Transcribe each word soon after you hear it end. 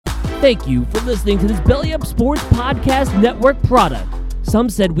Thank you for listening to this Belly Up Sports Podcast Network product.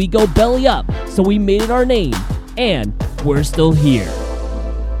 Some said we go belly up, so we made it our name, and we're still here.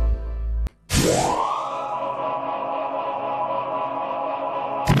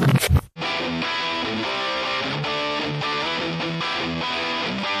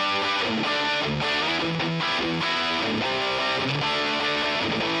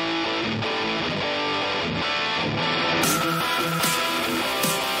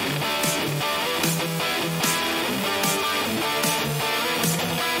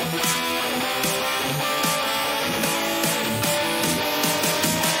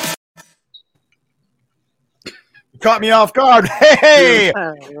 Caught me off guard. Hey,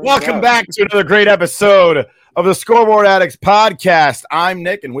 welcome back to another great episode of the Scoreboard Addicts podcast. I'm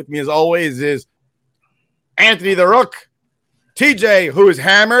Nick, and with me as always is Anthony the Rook, TJ, who is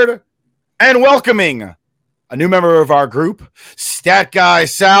hammered, and welcoming a new member of our group, Stat Guy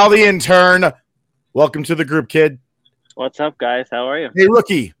Sal, the intern. Welcome to the group, kid. What's up, guys? How are you? Hey,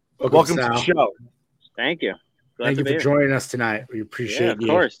 rookie. Welcome Sal. to the show. Thank you. Thank you for joining us tonight. We appreciate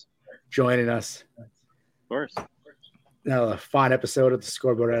you joining us. Of course. A fine episode of the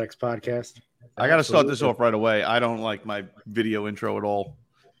Scoreboard Addicts podcast. I got to start this off right away. I don't like my video intro at all.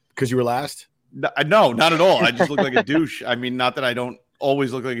 Because you were last? No, not at all. I just look like a douche. I mean, not that I don't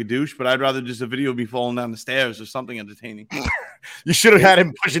always look like a douche, but I'd rather just a video be falling down the stairs or something entertaining. You should have had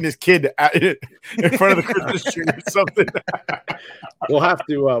him pushing his kid in front of the Christmas tree or something. We'll have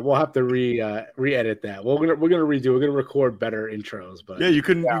to re-edit that. We're gonna redo. We're gonna record better intros. But yeah, you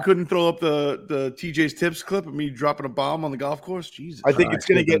couldn't throw up the TJ's tips clip of me dropping a bomb on the golf course. Jesus, I think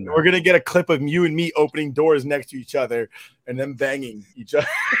we're gonna get a clip of you and me opening doors next to each other and then banging each other.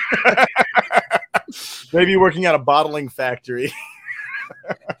 Maybe working at a bottling factory.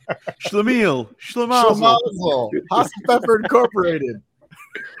 Schlemiel. Hot Pepper Incorporated.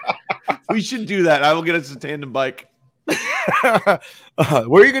 We should do that. I will get us a tandem bike. Where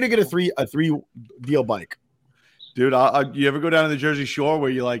are you going to get a three wheel bike? Dude, you ever go down to the Jersey Shore where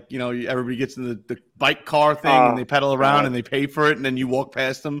you everybody gets in the bike car thing and they pedal around and they pay for it and then you walk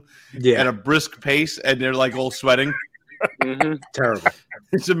past them at a brisk pace and they're like all sweating? Mm-hmm. Terrible.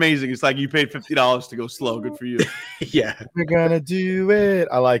 It's amazing. It's like you paid $50 to go slow. Good for you. Yeah. We're going to do it.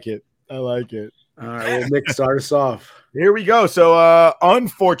 I like it. All right. Well, Nick, start us off. Here we go. So,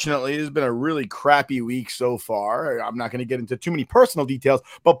 unfortunately, it's been a really crappy week so far. I'm not going to get into too many personal details,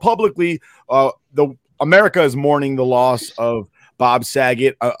 but publicly, America is mourning the loss of Bob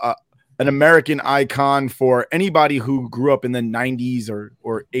Saget, an American icon for anybody who grew up in the 90s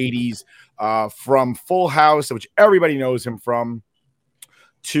or 80s, from Full House, which everybody knows him from,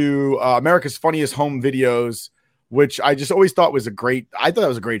 to America's Funniest Home Videos, which I just always thought was a great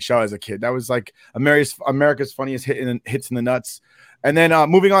show as a kid. That was like America's Funniest Hits in the Nuts. And then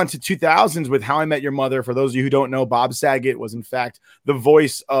moving on to 2000s with How I Met Your Mother. For those of you who don't know, Bob Saget was in fact the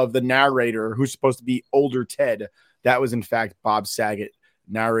voice of the narrator who's supposed to be older Ted. That was in fact Bob Saget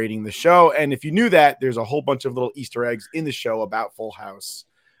narrating the show. And if you knew that, there's a whole bunch of little Easter eggs in the show about Full House,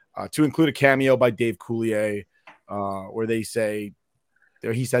 to include a cameo by Dave Coulier, where they say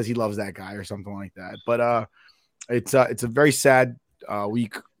he says he loves that guy or something like that. But it's a very sad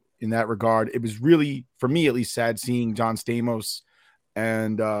week in that regard. It was really, for me at least, sad seeing John Stamos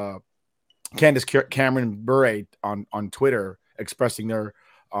and Candace Cameron Bure on Twitter expressing their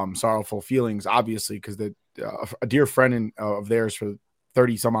sorrowful feelings, obviously, because a dear friend of theirs for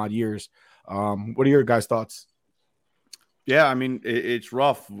 30 some odd years. What are your guys' thoughts? Yeah, I mean, it's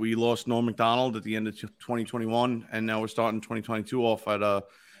rough. We lost Norm Macdonald at the end of 2021, and now we're starting 2022 off at a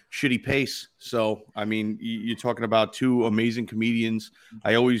shitty pace. So, I mean, you're talking about two amazing comedians.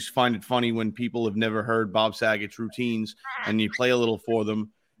 I always find it funny when people have never heard Bob Saget's routines and you play a little for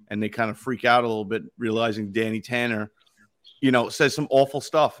them and they kind of freak out a little bit, realizing Danny Tanner, says some awful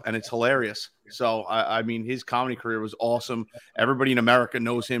stuff, and it's hilarious. So, I mean, his comedy career was awesome. Everybody in America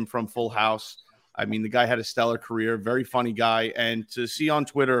knows him from Full House. I mean, the guy had a stellar career, very funny guy. And to see on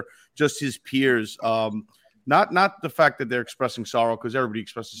Twitter just his peers, not the fact that they're expressing sorrow, because everybody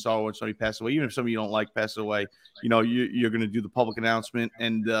expresses sorrow when somebody passes away. Even if somebody you don't like passes away, you're going to do the public announcement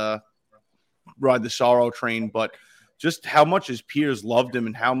and ride the sorrow train. But just how much his peers loved him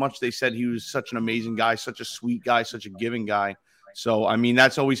and how much they said he was such an amazing guy, such a sweet guy, such a giving guy. So, I mean,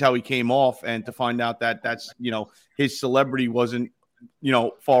 that's always how he came off. And to find out that that's, his celebrity wasn't,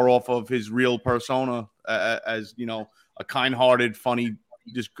 far off of his real persona as, a kind-hearted, funny,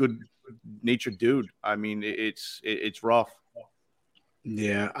 just good-natured dude. I mean, it's rough.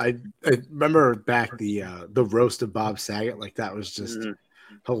 Yeah, I remember back the roast of Bob Saget. Like, that was just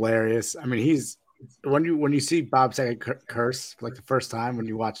hilarious. I mean, when you see Bob Saget curse for like the first time when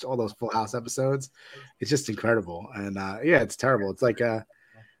you watched all those Full House episodes, it's just incredible. And yeah, it's terrible. It's like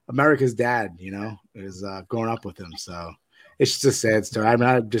America's dad, is growing up with him. So it's just a sad story. I mean,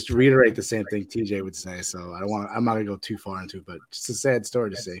 I just reiterate the same thing TJ would say. So I'm not gonna go too far into it, but just a sad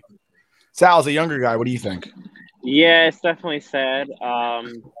story to see. Sal's a younger guy. What do you think? Yeah, it's definitely sad.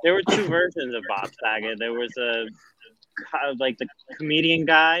 There were two versions of Bob Saget. There was like the comedian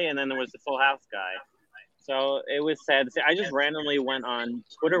guy, and then there was the Full House guy. So it was sad to see. I just randomly went on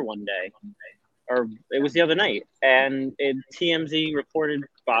Twitter one day, or it was the other night, and TMZ reported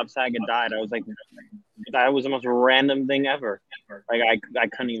Bob Saget died. I was like, that was the most random thing ever. Like I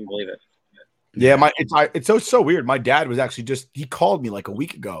couldn't even believe it. Yeah, it's so weird. My dad was actually he called me like a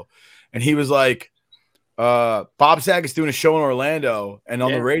week ago, and he was like, Bob Saget's doing a show in Orlando, and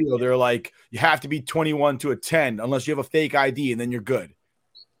on the radio they're like, you have to be 21 to attend unless you have a fake ID, and then you're good.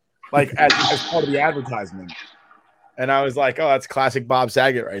 Like as part of the advertisement. And I was like, oh, that's classic Bob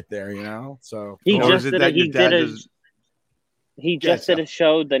Saget right there, So he just did a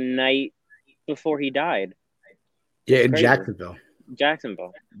show the night before he died. Yeah, in Jacksonville.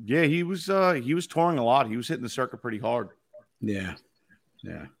 Yeah, he was touring a lot. He was hitting the circuit pretty hard. Yeah.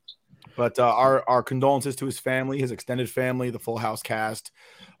 But our condolences to his family, his extended family, the Full House cast,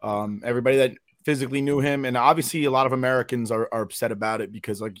 everybody that physically knew him, and obviously a lot of Americans are upset about it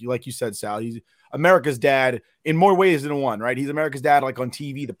because, like you said, Sal, he's America's dad in more ways than one, right? He's America's dad, like on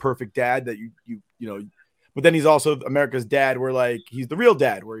TV, the perfect dad that you know, but then he's also America's dad, where like he's the real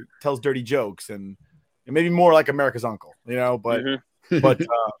dad, where he tells dirty jokes and maybe more like America's uncle, But but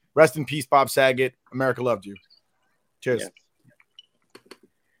rest in peace, Bob Saget. America loved you. Cheers. Yeah.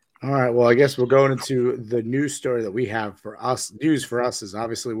 All right. Well, I guess we're going into the news story that we have for us. News for us is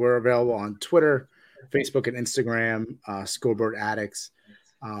obviously we're available on Twitter, Facebook, and Instagram, Scoreboard Addicts.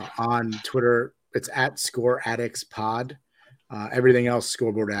 On Twitter, it's at Score Addicts Pod. Everything else,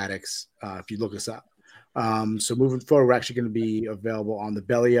 Scoreboard Addicts, if you look us up. So moving forward, we're actually going to be available on the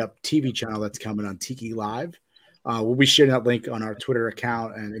Belly Up TV channel that's coming on Tiki Live. We'll be sharing that link on our Twitter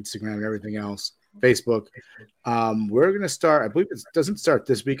account and Instagram and everything else. Facebook. We're going to start, I believe it doesn't start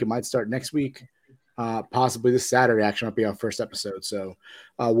this week. It might start next week. Possibly this Saturday actually might be our first episode. So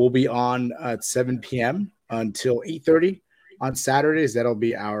we'll be on at 7 p.m. until 8:30 on Saturdays. That'll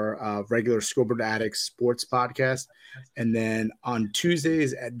be our regular Scoreboard Addicts sports podcast. And then on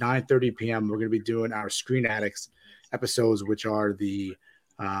Tuesdays at 9:30 p.m., we're going to be doing our Screen Addicts episodes, which are the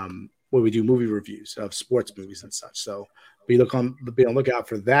where we do movie reviews of sports movies and such. So be on the lookout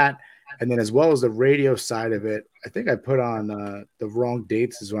for that. And then as well as the radio side of it, I think I put on the wrong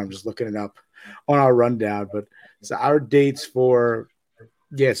dates is what I'm just looking it up on our rundown. But so our dates so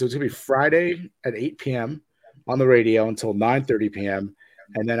it's going to be Friday at 8 p.m. on the radio until 9:30 p.m.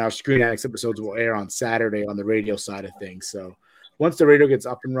 And then our Screen Addicts episodes will air on Saturday on the radio side of things. So once the radio gets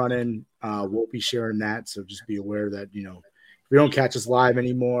up and running, we'll be sharing that. So just be aware that, if you don't catch us live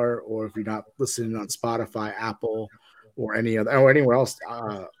anymore, or if you're not listening on Spotify, Apple, or anywhere else,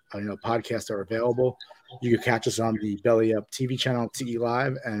 podcasts are available. You can catch us on the Belly Up TV channel, Tiki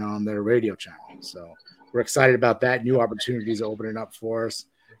Live, and on their radio channel. So we're excited about that. New opportunities opening up for us.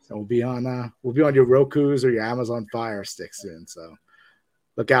 And we'll be on your Roku's or your Amazon Fire Stick soon. So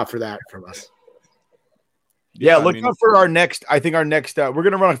look out for that from us. Yeah, look out for our next. I think our next. We're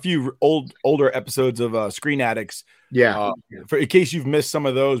going to run a few older episodes of Screen Addicts. Yeah. In case you've missed some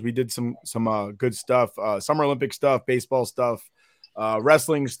of those, we did some good stuff. Summer Olympic stuff, baseball stuff,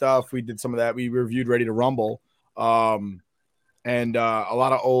 wrestling stuff. We did some of that. We reviewed Ready to Rumble, and a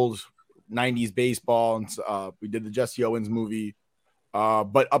lot of old '90s baseball. And we did the Jesse Owens movie.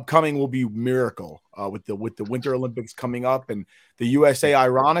 But upcoming will be Miracle with the Winter Olympics coming up, and the USA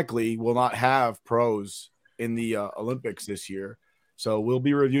ironically will not have pros in the Olympics this year. So we'll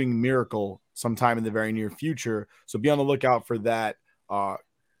be reviewing Miracle sometime in the very near future. So be on the lookout for that.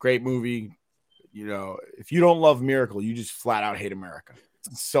 Great movie. If you don't love Miracle, you just flat out hate America.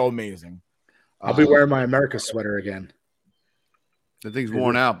 It's so amazing. I'll be wearing my America sweater again. The thing's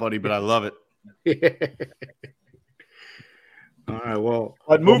worn out, buddy, but I love it. All right. Well,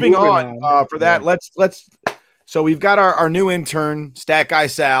 but moving on for that, let's. So we've got our new intern, Stat Guy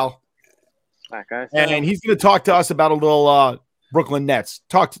Sal. And he's going to talk to us about a little Brooklyn Nets.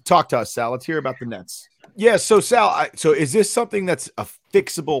 Talk to us, Sal. Let's hear about the Nets. Yeah. So Sal, so is this something that's a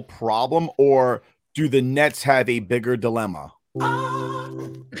fixable problem, or do the Nets have a bigger dilemma? Yeah.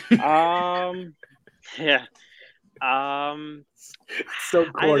 It's so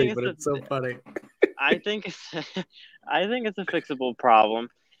corny, but it's so funny. I think it's a fixable problem.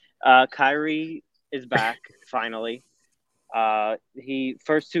 Kyrie is back finally. He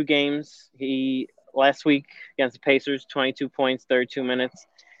first 2 games, last week against the Pacers, 22 points, 32 minutes.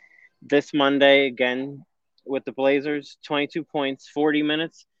 This Monday again with the Blazers, 22 points, 40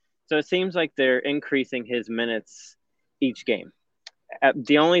 minutes. So it seems like they're increasing his minutes each game.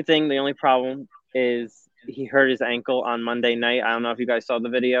 The only problem is he hurt his ankle on Monday night. I don't know if you guys saw the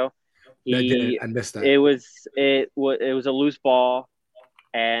video. I missed that. It was a loose ball,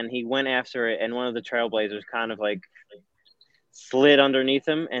 and he went after it, and one of the Trailblazers kind of like slid underneath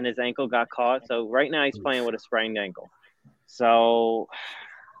him, and his ankle got caught. So right now he's playing with a sprained ankle. So,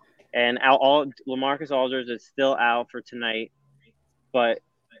 and LaMarcus Aldridge is still out for tonight, but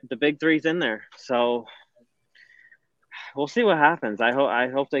the big three's in there. So we'll see what happens. I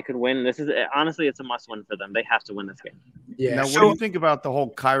hope they could win. Honestly, it's a must-win for them. They have to win this game. Yeah. Now, what do you think about the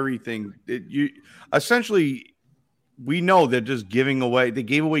whole Kyrie thing? We know they're just giving away. They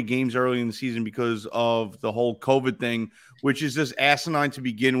gave away games early in the season because of the whole COVID thing, which is just asinine to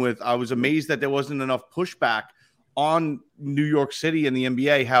begin with. I was amazed that there wasn't enough pushback on New York City and the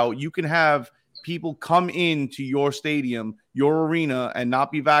NBA, how you can have people come into your stadium, your arena, and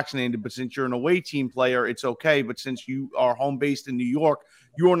not be vaccinated. But since you're an away team player, it's okay. But since you are home based in New York,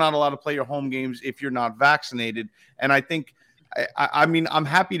 you are not allowed to play your home games if you're not vaccinated. And I think, I'm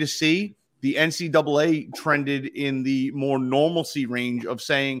happy to see the NCAA trended in the more normalcy range of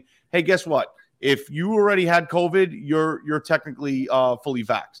saying, hey, guess what? If you already had COVID, you're technically fully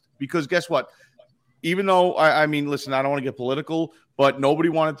vaxxed. Because guess what? Even though, listen, I don't want to get political, but nobody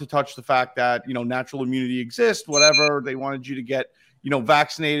wanted to touch the fact that, natural immunity exists, whatever. They wanted you to get,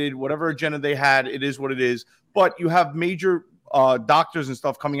 vaccinated, whatever agenda they had, it is what it is. But you have major doctors and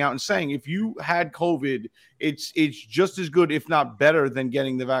stuff coming out and saying if you had COVID, it's just as good, if not better, than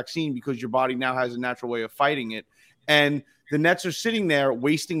getting the vaccine because your body now has a natural way of fighting it. And the Nets are sitting there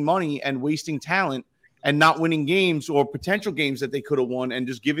wasting money and wasting talent and not winning games or potential games that they could have won and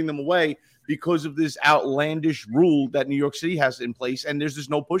just giving them away because of this outlandish rule that New York City has in place. And there's just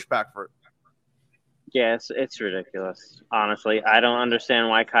no pushback for it. Yeah, it's ridiculous. Honestly, I don't understand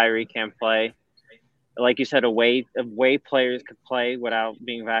why Kyrie can't play. Like you said, away players could play without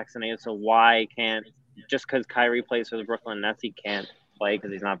being vaccinated. So why can't, just because Kyrie plays for the Brooklyn Nets, he can't play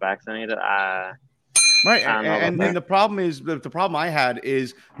because he's not vaccinated? Right. And the problem I had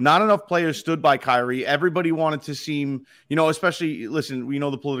is not enough players stood by Kyrie. Everybody wanted to seem, especially, listen, we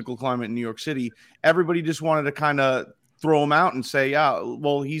know the political climate in New York City. Everybody just wanted to kind of throw him out and say, yeah,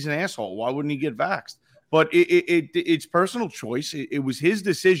 well, he's an asshole. Why wouldn't he get vaxxed? But it's personal choice. It was his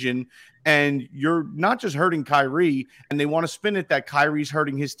decision. And you're not just hurting Kyrie, and they want to spin it that Kyrie's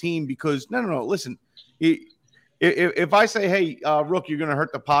hurting his team because no. Listen, if I say, hey, Rook, you're going to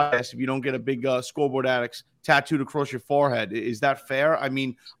hurt the podcast if you don't get a big Scoreboard Addicts tattooed across your forehead, is that fair?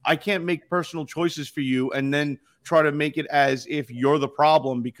 I can't make personal choices for you and then try to make it as if you're the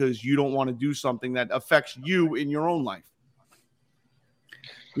problem because you don't want to do something that affects you in your own life.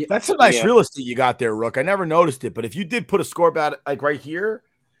 Yeah, that's a nice real estate you got there, Rook. I never noticed it, but if you did put a scoreboard like right here,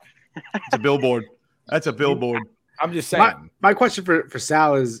 it's a billboard. That's a billboard. I'm just saying. My question for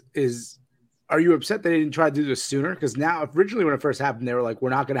Sal is are you upset they didn't try to do this sooner? Because now, originally when it first happened, they were like, we're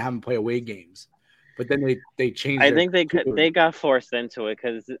not going to have them play away games. But then they changed. I think they got forced into it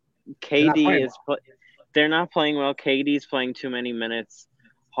because KD they're not playing well. KD's playing too many minutes.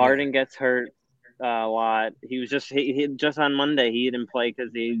 Harden gets hurt a lot. He was just on Monday he didn't play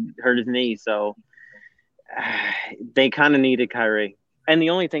because he hurt his knee. So they kind of needed Kyrie. And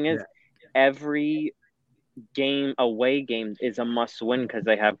the only thing is, every away game is a must win because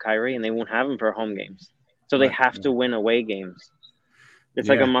they have Kyrie and they won't have him for home games. So they have to win away games. It's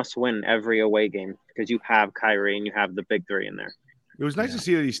like a must win every away game because you have Kyrie and you have the big three in there. It was nice to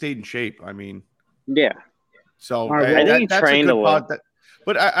see that he stayed in shape. Yeah. So I think he trained a lot.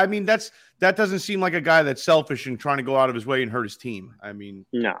 But that doesn't seem like a guy that's selfish and trying to go out of his way and hurt his team.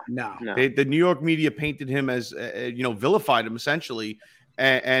 No. The New York media painted him as, vilified him essentially,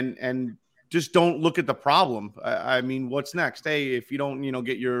 and just don't look at the problem. What's next? Hey, if you don't,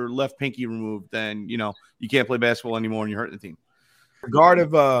 get your left pinky removed, then you can't play basketball anymore and you're hurting the team. Regard of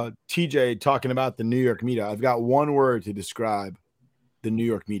TJ talking about the New York media, I've got one word to describe the New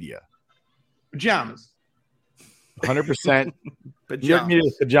York media: pajamas. 100%. New York media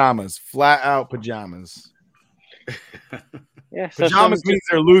is pajamas, flat out pajamas. Yeah, pajamas means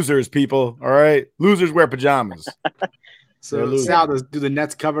they're losers, people. All right, losers wear pajamas. So, Sal, do the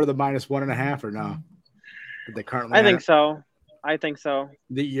Nets cover the -1.5 or no? They currently. I think so.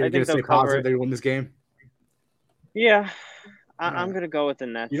 You're going to stay positive they win this game? Yeah, I'm going to go with the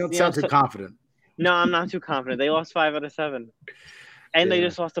Nets. You don't sound too confident. No, I'm not too confident. They lost 5 out of 7, and they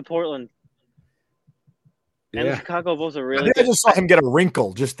just lost to Portland. And the Yeah. Chicago Bulls are I really think I good. just saw him get a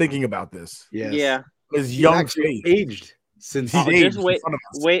wrinkle just thinking about this. Yes. Yeah. His He's young actually face. aged since He's Oh, aged just in wait, front of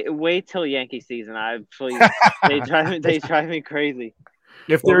us. wait till Yankee season. They drive me crazy.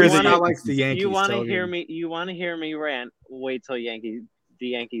 If Well, there is you a wanna- Sal likes the Yankees. You want to so, hear me? You want to hear me rant? Wait till the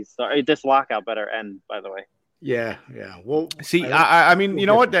Yankees start. This lockout better end. By the way. Yeah. Well, See, I mean, you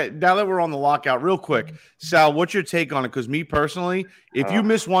know what? Now that we're on the lockout, real quick, Sal, what's your take on it? Because me personally, if you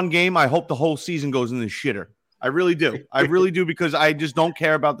miss one game, I hope the whole season goes in the shitter. I really do. I really do, because I just don't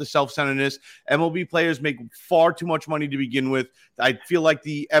care about the self-centeredness. MLB players make far too much money to begin with. I feel like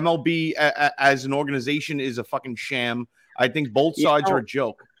the MLB as an organization is a fucking sham. I think both sides are a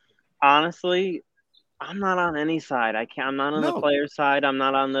joke. Honestly, I'm not on any side. I'm not on the player side. I'm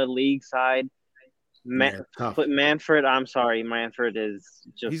not on the league side. tough. But Manfred, I'm sorry, Manfred is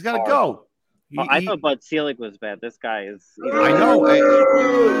just. He's got to go. I thought Bud Selig was bad. This guy is. I know.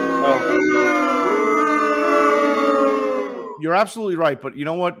 You're absolutely right, but you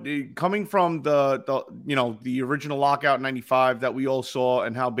know what? Coming from the original lockout in '95 that we all saw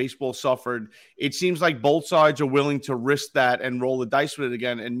and how baseball suffered, it seems like both sides are willing to risk that and roll the dice with it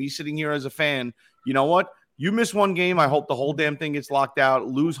again. And me sitting here as a fan, you know what? You miss one game, I hope the whole damn thing gets locked out.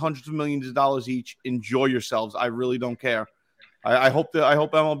 Lose hundreds of millions of dollars each. Enjoy yourselves. I really don't care. I hope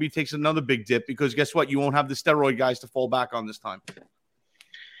MLB takes another big dip, because guess what? You won't have the steroid guys to fall back on this time.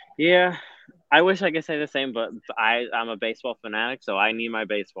 Yeah. I wish I could say the same, but I'm a baseball fanatic, so I need my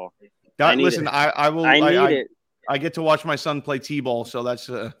baseball. I need it. I get to watch my son play t-ball, so that's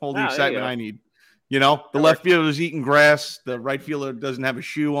all the Oh, excitement I need. You know, the left fielder's eating grass, the right fielder doesn't have a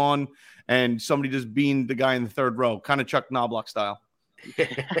shoe on, and somebody just beaned the guy in the third row, kind of Chuck Knobloch style.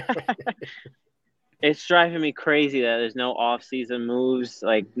 It's driving me crazy that there's no off-season moves,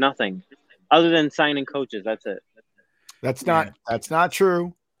 like nothing, other than signing coaches. That's it. That's not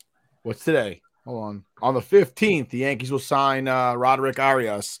true. What's today? Hold on the 15th, the Yankees will sign Roderick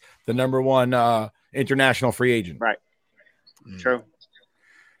Arias, the number one international free agent. Right. True.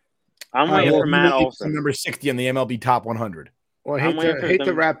 I'm waiting for Matt Olson. Number 60 on the MLB Top 100. Well, I hate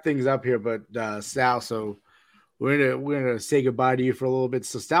to wrap things up here, but Sal, so we're gonna say goodbye to you for a little bit.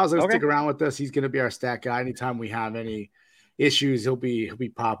 So Sal's gonna stick around with us. He's gonna be our stat guy. Anytime we have any issues, he'll be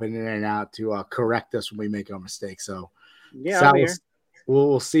popping in and out to correct us when we make our mistakes. So yeah, Sal,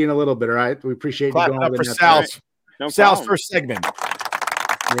 we'll see you in a little bit. All right. We appreciate you going up over for Sal's. No Sal's problem. first segment.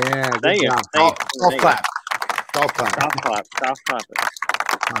 Yeah. Thank you. Golf clap. Golf clap. Golf clap. Golf clap.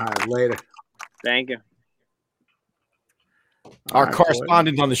 All right. Later. Thank you. Our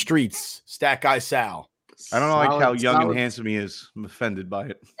correspondent on the streets, stat guy Sal. I don't know how young and handsome he is. I'm offended by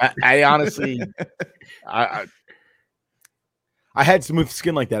it. I honestly, I had smooth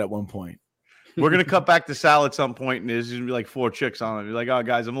skin like that at one point. We're gonna cut back to Sal at some point, and there's gonna be like 4 chicks on it. Be like, oh,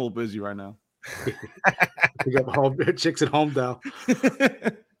 guys, I'm a little busy right now. We got chicks at home, though.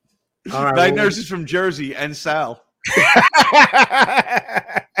 All right. Night nurses from Jersey and Sal.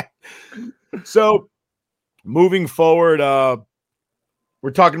 So, moving forward,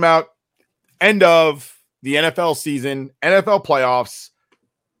 we're talking about end of the NFL season, NFL playoffs.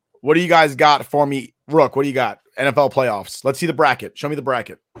 What do you guys got for me, Rook? What do you got? NFL playoffs. Let's see the bracket. Show me the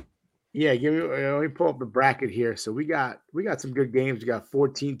bracket. Yeah, let me pull up the bracket here. So we got some good games. We got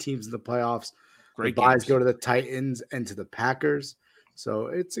 14 teams in the playoffs. Great the buys games. go to the Titans and to the Packers. So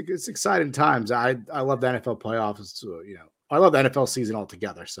it's exciting times. I love the NFL playoffs. So, I love the NFL season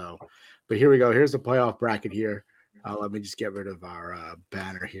altogether. So, but here we go. Here's the playoff bracket here. Let me just get rid of our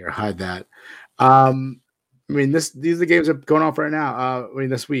banner here. Hide that. These are the games that are going off right now.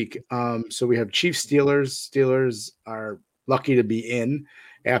 This week. So we have Chiefs Steelers. Steelers are lucky to be in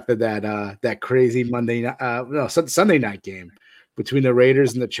after that crazy Sunday night game between the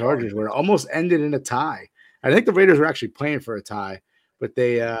Raiders and the Chargers, where it almost ended in a tie. I think the Raiders were actually playing for a tie, but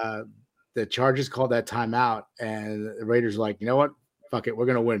the Chargers called that timeout, and the Raiders were like, you know what? Fuck it, we're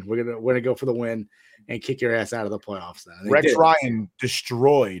gonna win. We're gonna go for the win and kick your ass out of the playoffs. Rex Ryan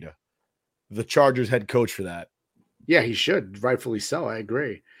destroyed the Chargers head coach for that. Yeah, he should, rightfully so. I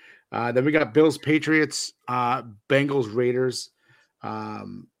agree. Then we got Bills, Patriots, Bengals, Raiders.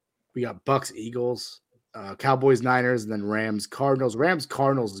 We got Bucks, Eagles, Cowboys, Niners, and then Rams, Cardinals. Rams,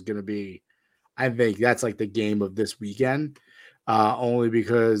 Cardinals is going to be, I think that's like the game of this weekend, only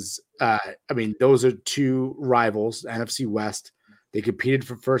because, those are two rivals, NFC West. They competed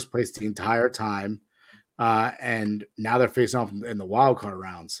for first place the entire time, and now they're facing off in the wild card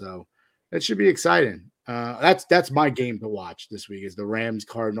round. So that should be exciting. That's my game to watch this week is the Rams,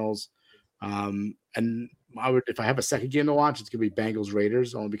 Cardinals. And if I have a second game to watch, it's gonna be Bengals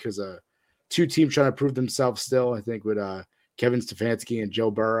Raiders, only because two teams trying to prove themselves still. I think with Kevin Stefanski and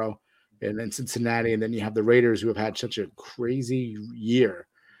Joe Burrow, and then Cincinnati, and then you have the Raiders, who have had such a crazy year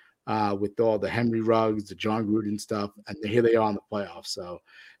with all the Henry Ruggs, the John Gruden stuff, and here they are in the playoffs. So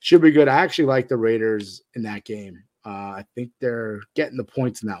should be good. I actually like the Raiders in that game. I think they're getting the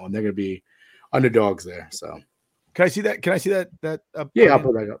points in that one. They're going to be underdogs there. So can I see that? Can I see that? Yeah, I'll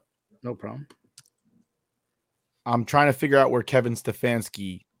put that up. No problem. I'm trying to figure out where Kevin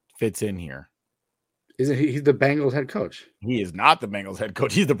Stefanski fits in here. Isn't he? He's the Bengals head coach. He is not the Bengals head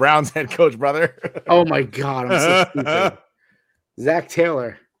coach. He's the Browns head coach, brother. Oh my God, I'm so stupid. Zach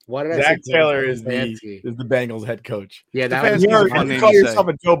Taylor. Why did Zach I say Taylor is the Bengals head coach? Yeah, that was you call yourself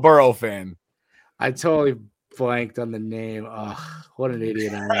a Joe Burrow fan. I totally blanked on the name. Oh, what an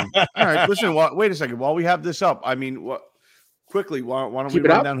idiot I am. All right, listen. Wait a second. While we have this up, I mean, quickly, why don't keep we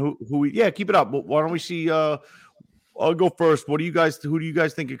it run up? down who we? Yeah, keep it up. Why don't we see? I'll go first. Who do you guys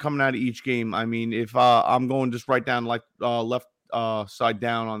think are coming out of each game? I mean, if I'm going just right down like left side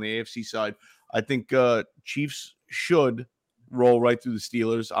down on the AFC side, I think Chiefs should roll right through the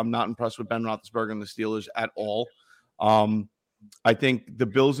Steelers. I'm not impressed with Ben Roethlisberger and the Steelers at all. I think the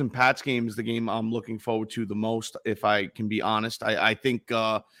Bills and Pats game is the game I'm looking forward to the most, if I can be honest. I think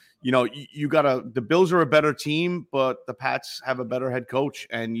you gotta. The Bills are a better team, but the Pats have a better head coach,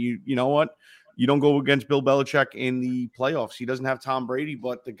 and you know what? You don't go against Bill Belichick in the playoffs. He doesn't have Tom Brady,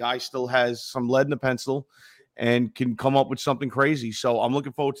 but the guy still has some lead in the pencil and can come up with something crazy. So I'm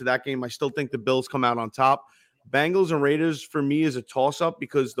looking forward to that game. I still think the Bills come out on top. Bengals and Raiders for me is a toss-up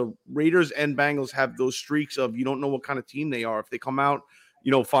because the Raiders and Bengals have those streaks of you don't know what kind of team they are. If they come out,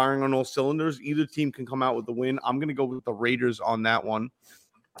 firing on all cylinders, either team can come out with the win. I'm going to go with the Raiders on that one.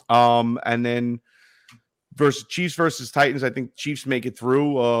 And then Chiefs versus Titans, I think Chiefs make it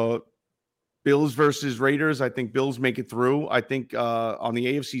through. Bills versus Raiders, I think Bills make it through. I think on the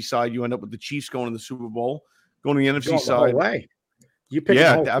AFC side, you end up with the Chiefs going to the Super Bowl. Going to the NFC side. Way. You pick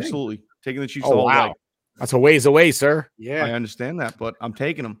absolutely. Taking the Chiefs the whole way. That's a ways away, sir. Yeah. I understand that, but I'm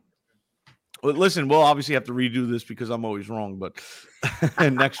taking them. Well, listen, we'll obviously have to redo this because I'm always wrong, but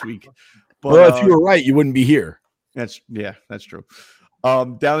next week. But, well, if you were right, you wouldn't be here. That's true.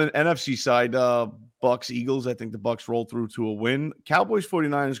 Down in NFC side, Bucks, Eagles. I think the Bucks roll through to a win. Cowboys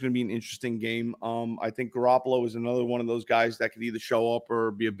 49 is going to be an interesting game. I think Garoppolo is another one of those guys that could either show up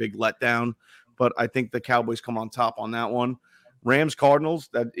or be a big letdown, but I think the Cowboys come on top on that one. Rams, Cardinals,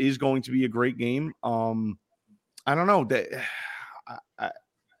 that is going to be a great game. I don't know.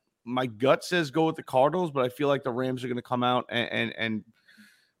 My gut says go with the Cardinals, but I feel like the Rams are going to come out and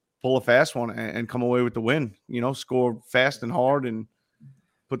pull a fast one and come away with the win. Score fast and hard and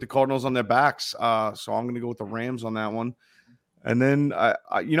put the Cardinals on their backs. So I'm going to go with the Rams on that one. And then,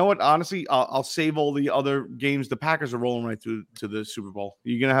 you know what? Honestly, I'll save all the other games. The Packers are rolling right through to the Super Bowl.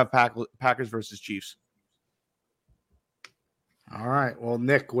 You're going to have Packers versus Chiefs. All right. Well,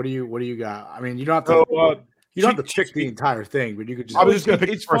 Nick, what do you got? I mean, you don't have to. You don't have to pick the entire thing, but you could just. I was just going to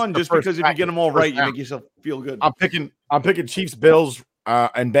pick. It's fun just because if you get them all right, you make yourself feel good. I'm picking Chiefs, Bills,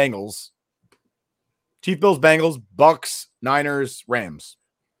 and Bengals. Chiefs, Bills, Bengals, Bucks, Niners, Rams.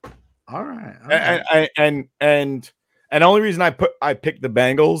 All right. And the only reason I picked the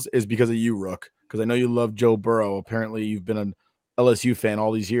Bengals is because of you, Rook, because I know you love Joe Burrow. Apparently, you've been an LSU fan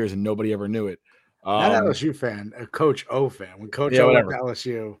all these years, and nobody ever knew it. Not LSU fan, a Coach O fan. When Coach O went to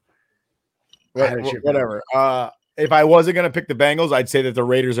LSU, whatever. If I wasn't going to pick the Bengals, I'd say that the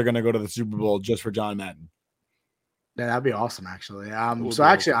Raiders are going to go to the Super Bowl just for John Madden. Yeah, that'd be awesome, actually. So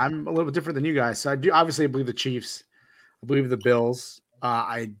actually, I'm a little bit different than you guys. So I do obviously believe the Chiefs. I believe the Bills.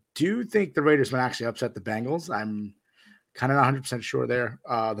 I do think the Raiders might actually upset the Bengals. I'm kind of not 100% sure there.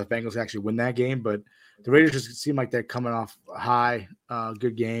 The Bengals actually win that game, but the Raiders just seem like they're coming off a high.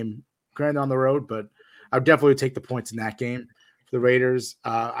 Good game. Granted on the road, but I would definitely take the points in that game for the Raiders.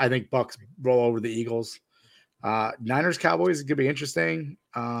 I think Bucks roll over the Eagles. Niners Cowboys is gonna be interesting,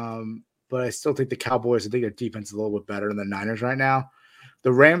 but I still think the Cowboys. I think their defense is a little bit better than the Niners right now.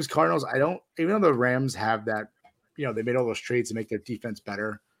 The Rams Cardinals. I don't. Even though the Rams have that, they made all those trades to make their defense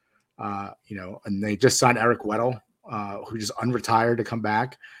better. And they just signed Eric Weddle, who just unretired to come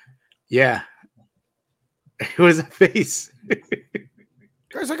back. Yeah, it was a face.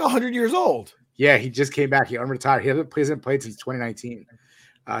 Guy's like 100 years old. Yeah, he just came back. He unretired. He hasn't played since 2019.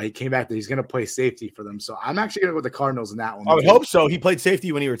 He came back. He's going to play safety for them. So I'm actually going to go with the Cardinals in that one. I would hope so. He played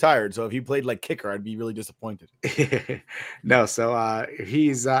safety when he retired. So if he played like kicker, I'd be really disappointed. No, so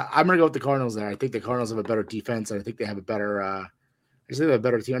he's. I'm going to go with the Cardinals there. I think the Cardinals have a better defense, and I think they have a better. They have a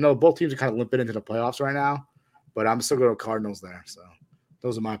better team. I know both teams are kind of limping into the playoffs right now, but I'm still going to Cardinals there. So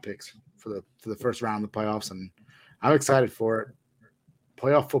those are my picks for the first round of the playoffs, and I'm excited for it.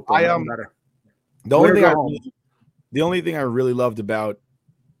 Playoff football better. The only thing I really loved about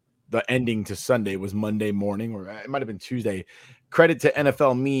the ending to Sunday was Monday morning, or it might have been Tuesday. Credit to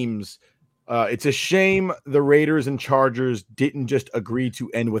NFL memes. It's a shame the Raiders and Chargers didn't just agree to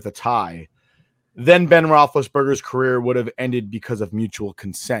end with a tie. Then Ben Roethlisberger's career would have ended because of mutual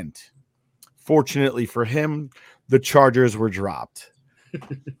consent. Fortunately for him, the Chargers were dropped.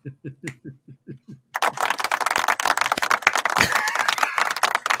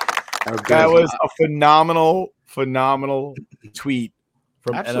 That was a phenomenal tweet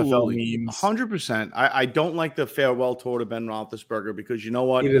from Absolutely. NFL memes. 100%. I don't like the farewell tour to Ben Roethlisberger because you know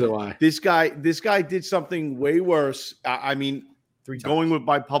what? Neither do I. This guy did something way worse. I mean, going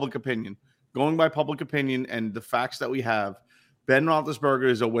by public opinion and the facts that we have, Ben Roethlisberger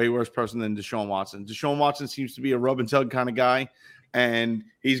is a way worse person than Deshaun Watson. Deshaun Watson seems to be a rub and tug kind of guy, and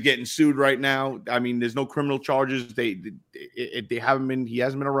he's getting sued right now. I mean, there's no criminal charges. They haven't been. He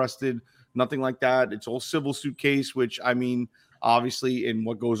hasn't been arrested. Nothing like that. It's all civil suit case, which I mean. Obviously, in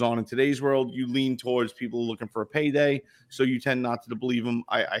what goes on in today's world, you lean towards people looking for a payday, so you tend not to believe them.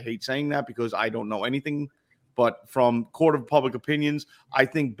 I hate saying that because I don't know anything, but from court of public opinions, I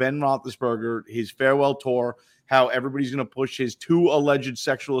think Ben Roethlisberger, his farewell tour, how everybody's going to push his 2 alleged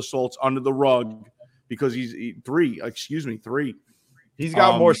sexual assaults under the rug because he's three. He's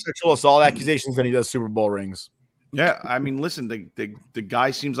got more sexual assault accusations than he does Super Bowl rings. Yeah, I mean, listen, the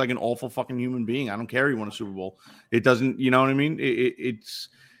guy seems like an awful fucking human being. I don't care he won a Super Bowl. It doesn't, you know what I mean?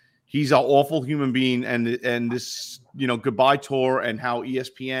 He's an awful human being, and this, goodbye tour and how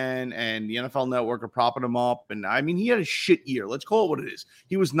ESPN and the NFL Network are propping him up. And I mean, he had a shit year. Let's call it what it is.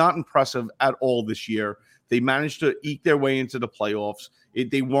 He was not impressive at all this year. They managed to eke their way into the playoffs. The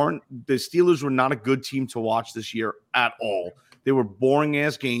Steelers were not a good team to watch this year at all. They were boring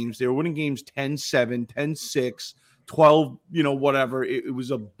ass games. They were winning games 10-7, 10-6, 12, whatever. It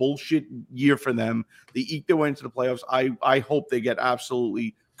was a bullshit year for them. They eked their way into the playoffs. I hope they get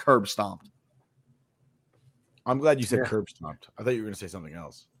absolutely curb stomped. I'm glad you said curb stomped. I thought you were going to say something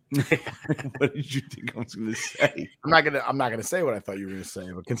else. What did you think I was going to say? I'm not going to say what I thought you were going to say.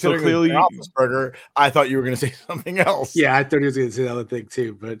 But considering Roethlisberger, I thought you were going to say something else. Yeah, I thought he was going to say the other thing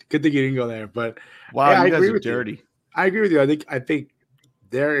too. But good thing you didn't go there. But wow, yeah, you guys are dirty. I agree with you. I think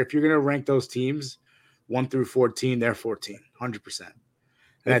if you're going to rank those teams 1 through 14, they're 14, 100%.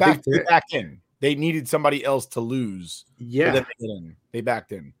 And they backed in. They needed somebody else to lose. Yeah. They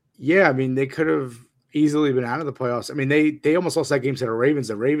backed in. Yeah. I mean, they could have easily been out of the playoffs. I mean, they almost lost that game to the Ravens.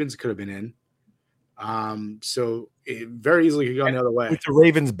 The Ravens could have been in. So it very easily could go the other way. With the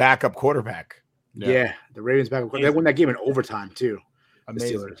Ravens' backup quarterback. Yeah. The Ravens' backup quarterback. They won that game in overtime, too.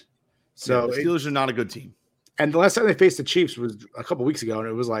 Amazing. The Steelers. So the Steelers are not a good team. And the last time they faced the Chiefs was a couple weeks ago, and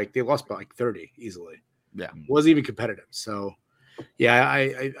it was like they lost by like 30 easily. Yeah. It wasn't even competitive. So, yeah,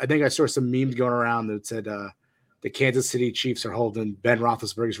 I think I saw some memes going around that said the Kansas City Chiefs are holding Ben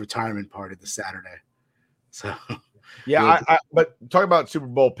Roethlisberger's retirement party this Saturday. So, yeah, but talking about Super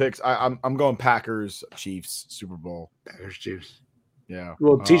Bowl picks, I'm going Packers Chiefs Super Bowl. Packers Chiefs. Yeah.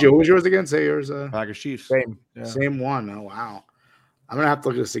 Well, TJ, what was yours again? Say yours. Packers Chiefs. Same one. Oh wow. I'm gonna have to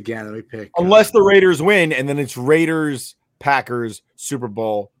look at this again. Let me pick. Unless the Raiders win, and then it's Raiders, Packers, Super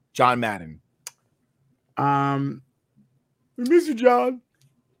Bowl, John Madden. We miss you, John.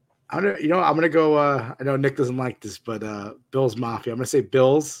 I'm gonna go. I know Nick doesn't like this, but Bills Mafia. I'm gonna say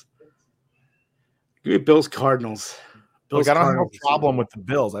Bills. Give me Bills Cardinals. Look, I don't have a problem with the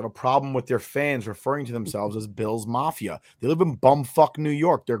Bills. I have a problem with their fans referring to themselves as Bills Mafia. They live in bumfuck New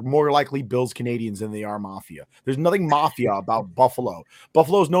York. They're more likely Bills Canadians than they are Mafia. There's nothing Mafia about Buffalo.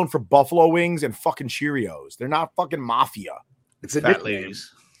 Buffalo's known for buffalo wings and fucking Cheerios. They're not fucking Mafia. It's a nickname.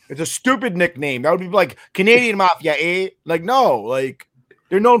 It's a stupid nickname. That would be like Canadian Mafia, eh? Like, no. Like,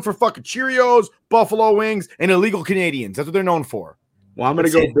 they're known for fucking Cheerios, buffalo wings, and illegal Canadians. That's what they're known for. Well, I'm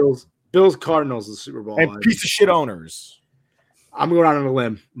going to go Bills Cardinals in the Super Bowl. And piece of shit owners. I'm going out on a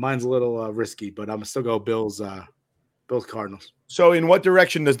limb. Mine's a little risky, but I'm still go Bills Cardinals. So in what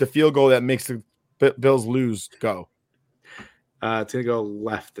direction does the field goal that makes the Bills lose go? It's going to go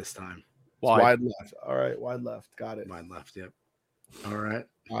left this time. Wide left. All right, wide left. Got it. Wide left, yep. All right.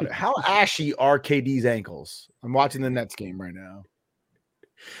 How ashy are KD's ankles? I'm watching the Nets game right now.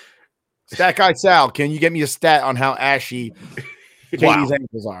 Stat guy Sal, can you get me a stat on how ashy KD's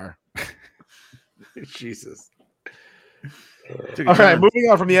ankles are? Jesus. All right, moving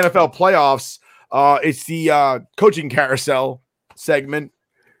on from the NFL playoffs. It's the coaching carousel segment.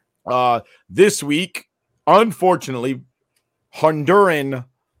 This week, unfortunately, Honduran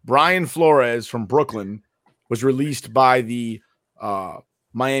Brian Flores from Brooklyn was released by the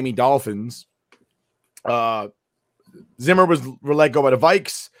Miami Dolphins. Zimmer was let go by the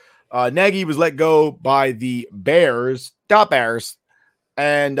Vikes. Nagy was let go by the Bears. The Bears.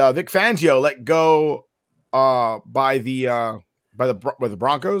 and Vic Fangio let go by the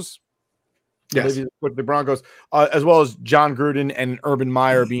Broncos. Yes. With the Broncos, as well as John Gruden and Urban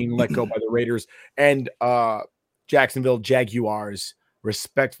Meyer being let go by the Raiders and Jacksonville Jaguars,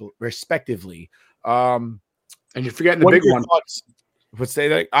 respectively. And you're forgetting the big one. Would say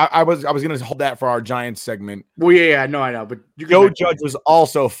that I was going to hold that for our Giants segment. Well, yeah, no, I know, but Joe Judge was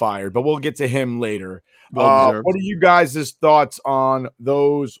also fired, but we'll get to him later. What are you guys' thoughts on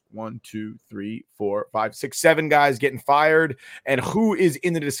those 1, 2, 3, 4, 5, 6, 7 guys getting fired, and who is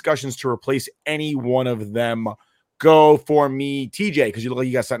in the discussions to replace any one of them? Go for me, TJ, because you look like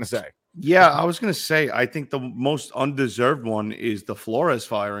you got something to say. Yeah, I was going to say, I think the most undeserved one is the Flores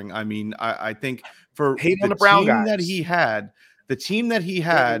firing. I mean, I think for the Brown team guys that he had, the team that he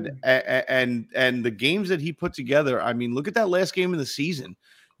had, and the games that he put together. I mean, look at that last game of the season.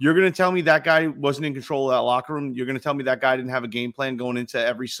 You're going to tell me that guy wasn't in control of that locker room? You're going to tell me that guy didn't have a game plan going into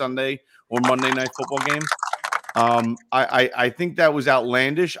every Sunday or Monday night football game? I think that was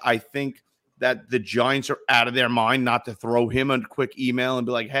outlandish. I think that the Giants are out of their mind not to throw him a quick email and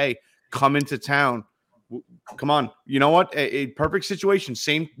be like, hey, come into town. Come on. You know what? A perfect situation.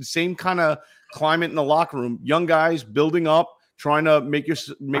 Same kind of climate in the locker room. Young guys building up, trying to make your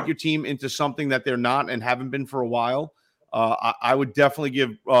team into something that they're not and haven't been for a while. I would definitely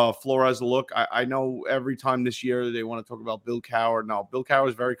give Flores a look. I know every time this year they want to talk about Bill Cowher. No, Bill Cowher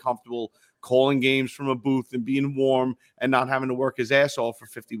is very comfortable calling games from a booth and being warm and not having to work his ass off for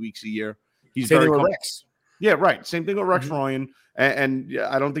 50 weeks a year. He's very Rex. Yeah, right. Same thing with Rex Ryan. And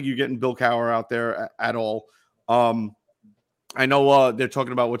I don't think you're getting Bill Cowher out there at all. I know they're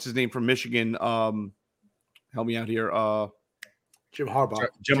talking about what's his name from Michigan. Help me out here. Jim Harbaugh.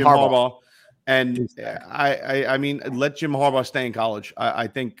 Jim Harbaugh. And I mean, let Jim Harbaugh stay in college. I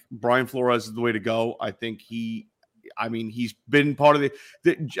think Brian Flores is the way to go. I think he's been part of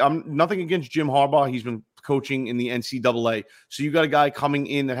nothing against Jim Harbaugh. He's been coaching in the NCAA. So you got a guy coming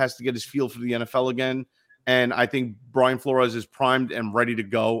in that has to get his feel for the NFL again. And I think Brian Flores is primed and ready to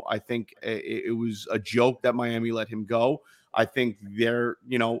go. I think it was a joke that Miami let him go. I think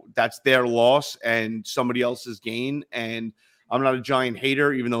that's their loss and somebody else's gain. And I'm not a Giant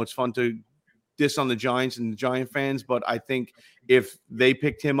hater, even though it's fun to diss on the Giants and the Giant fans. But I think if they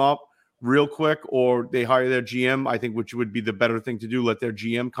picked him up real quick or they hire their GM, I think which would be the better thing to do, let their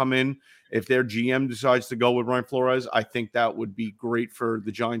GM come in. If their GM decides to go with Brian Flores, I think that would be great for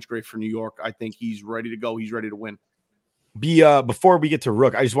the Giants, great for New York. I think he's ready to go. He's ready to win. Before we get to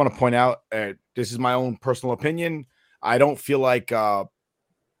Rook, I just want to point out, this is my own personal opinion. I don't feel like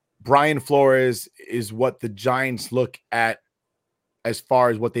Brian Flores is what the Giants look at as far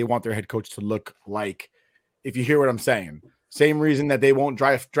as what they want their head coach to look like. If you hear what I'm saying. Same reason that they won't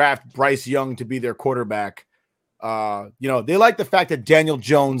draft Bryce Young to be their quarterback. They like the fact that Daniel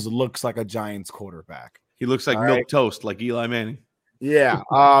Jones looks like a Giants quarterback. He looks like milk toast, like Eli Manning. Yeah.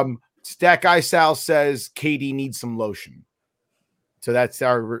 Stat Guy Sal says KD needs some lotion. So that's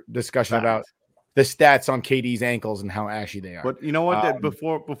our discussion about the stats on KD's ankles and how ashy they are. But you know what?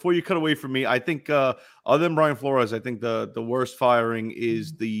 Before you cut away from me, I think other than Brian Flores, I think the worst firing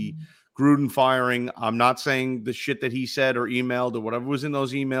is the Gruden firing. I'm not saying the shit that he said or emailed or whatever was in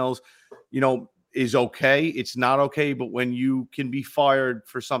those emails, is okay. It's not okay. But when you can be fired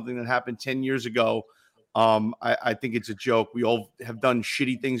for something that happened 10 years ago, I think it's a joke. We all have done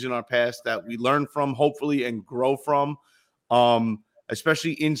shitty things in our past that we learn from, hopefully, and grow from.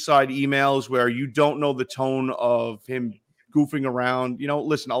 Especially inside emails where you don't know the tone of him goofing around.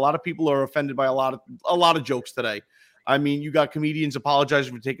 Listen, a lot of people are offended by a lot of jokes today. I mean, you got comedians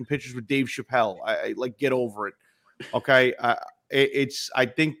apologizing for taking pictures with Dave Chappelle. I get over it. Okay. I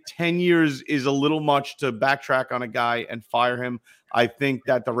think 10 years is a little much to backtrack on a guy and fire him. I think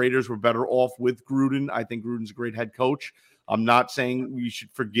that the Raiders were better off with Gruden. I think Gruden's a great head coach. I'm not saying we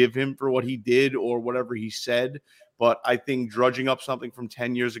should forgive him for what he did or whatever he said, but I think drudging up something from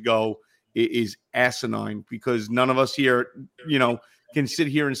 10 years ago is asinine because none of us here, can sit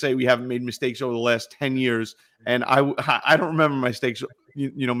here and say we haven't made mistakes over the last 10 years. And I don't remember mistakes,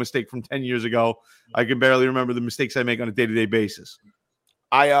 mistake from 10 years ago. I can barely remember the mistakes I make on a day-to-day basis.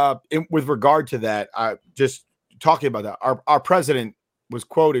 With regard to that, just talking about that, our president was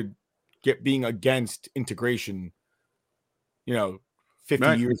quoted being against integration,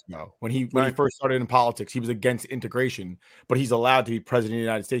 50 years ago when he first started in politics. He was against integration, but he's allowed to be president of the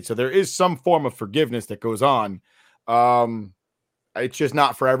United States. So there is some form of forgiveness that goes on. It's just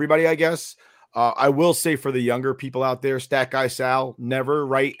not for everybody, I guess. I will say for the younger people out there, Stat Guy Sal, never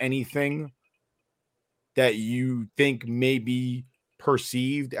write anything that you think may be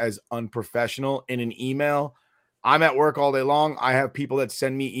perceived as unprofessional in an email. I'm at work all day long. I have people that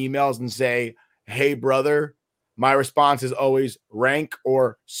send me emails and say, "Hey, brother." My response is always rank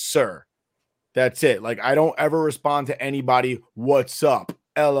or sir. That's it. Like, I don't ever respond to anybody, "What's up?"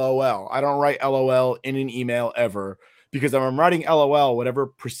 LOL. I don't write LOL in an email ever, because if I'm writing LOL, whatever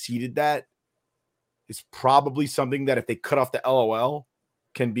preceded that is probably something that if they cut off the LOL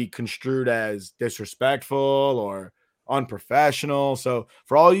can be construed as disrespectful or unprofessional. So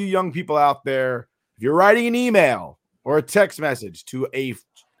for all you young people out there, if you're writing an email or a text message to a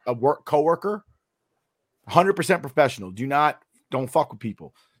work coworker, 100% professional. Don't fuck with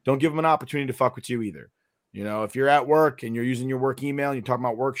people. Don't give them an opportunity to fuck with you either. You know, if you're at work and you're using your work email and you're talking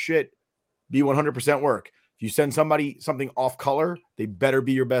about work shit, be 100% work. If you send somebody something off color, they better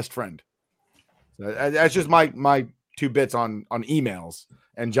be your best friend. So that's just my 2 bits on emails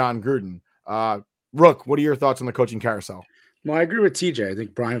and John Gruden. Rook, what are your thoughts on the coaching carousel? Well, I agree with TJ. I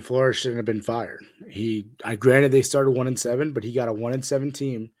think Brian Flores shouldn't have been fired. Granted they started 1-7, but he got a 1-7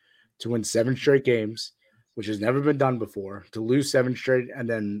 team to win 7 straight games, which has never been done before, to lose 7 straight and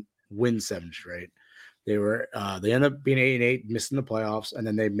then win 7 straight. They ended up being 8-8, missing the playoffs, and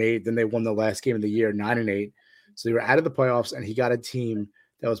then they won the last game of the year 9-8. So they were out of the playoffs, and he got a team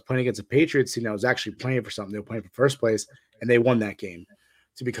that was playing against a Patriots team that was actually playing for something. They were playing for first place, and they won that game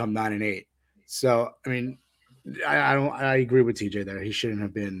to become 9-8. So I mean, I agree with TJ there. He shouldn't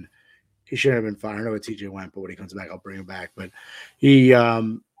have been fired. I know where TJ went, but when he comes back, I'll bring him back. But he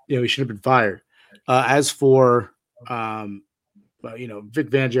shouldn't have been fired. As for Vic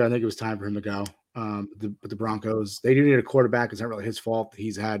Fangio, I think it was time for him to go. The Broncos, they do need a quarterback. It's not really his fault.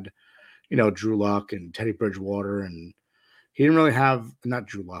 He's had, Drew Lock and Teddy Bridgewater, and he didn't really have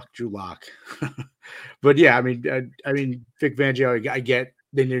Drew Lock. But yeah, I mean, Vic Fangio, I get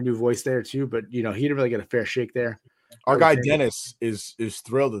they need a new voice there too, but he didn't really get a fair shake there. Our guy Dennis is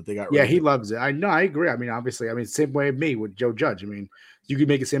thrilled that they got rid of him. He loves it. I know, I agree. I mean, obviously, same way with me with Joe Judge. I mean, you could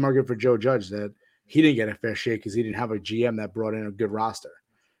make the same argument for Joe Judge that he didn't get a fair shake because he didn't have a GM that brought in a good roster.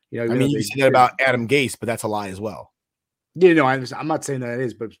 You said that about Adam Gase, but that's a lie as well. I'm not saying that it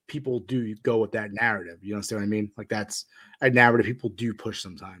is, but people do go with that narrative. You understand what I mean? Like, that's a narrative people do push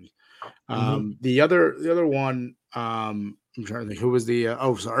sometimes. The other one, I'm trying to think who was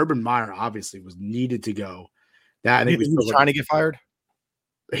so Urban Meyer obviously was needed to go. That I think he was trying to get fired.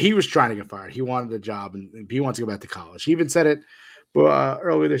 He was trying to get fired. He wanted a job and he wants to go back to college. He even said it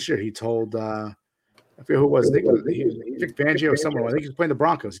earlier this year. He told I forget who it was. I think it was Vic Fangio or someone. I think he was playing the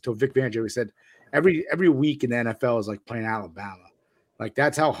Broncos. He told Vic Fangio, he said, every week in the NFL is like playing Alabama. Like,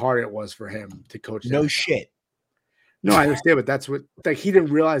 that's how hard it was for him to coach. No shit. No, I understand, but that's what he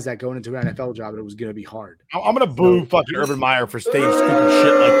didn't realize that going into an NFL job, it was going to be hard. I'm going to boo fucking Urban Meyer for saying stupid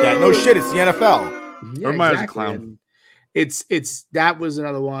shit like that. No shit, it's the NFL. Yeah, Urban Meyer's a clown. It's that was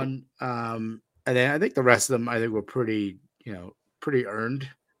another one. And then I think the rest of them, I think, were pretty earned.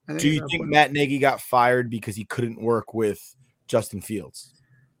 Do you think Matt Nagy got fired because he couldn't work with Justin Fields?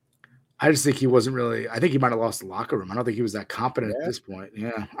 I just think he wasn't really. I think he might have lost the locker room. I don't think he was that competent at this point.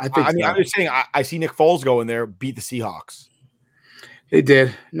 Yeah, I think. I'm just saying. I see Nick Foles go in there, beat the Seahawks. They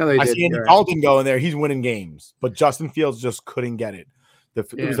did. No, they did. I see Andy Dalton go in there. He's winning games, but Justin Fields just couldn't get it.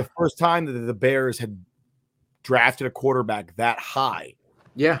 It was the first time that the Bears had drafted a quarterback that high.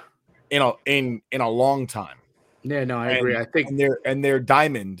 Yeah, in a long time. Yeah, no, I agree. I think their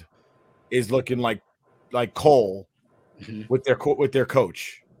diamond is looking like coal with their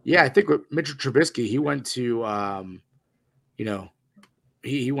coach. Yeah, I think with Mitchell Trubisky, he went to,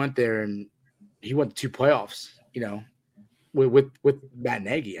 he went there and he went to 2 playoffs, with Matt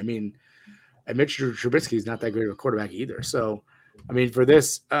Nagy. I mean, and Mitchell Trubisky is not that great of a quarterback either. So, I mean, for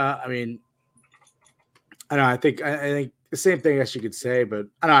this, I think the same thing, I guess you could say, but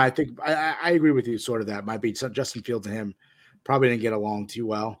I think I agree with you sort of that might be Justin Fields and him probably didn't get along too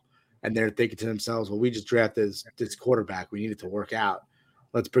well. And they're thinking to themselves, well, we just drafted this quarterback. We need it to work out.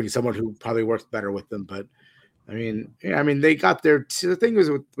 Let's bring someone who probably works better with them. But they got their. The thing is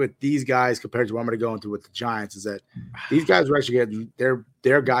with these guys compared to what I'm going to go into with the Giants is that these guys were actually getting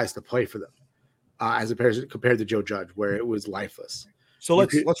their guys to play for them, as compared to Joe Judge, where it was lifeless. So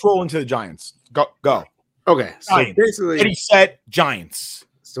let's roll into the Giants. Go. Okay. So basically, Ready, set, Giants.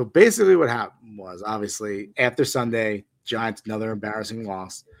 So basically, what happened was obviously after Sunday, Giants another embarrassing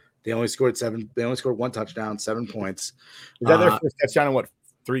loss. They only scored 1 touchdown, 7 points. Is that their first touchdown in what?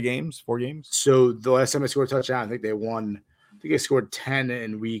 4 games? So the last time they scored a touchdown, I think they won. I think they scored 10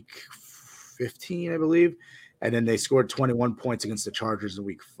 in week 15, I believe, and then they scored 21 points against the Chargers in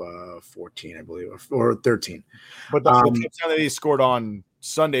week 14, I believe, or 13. But the touchdown that they scored on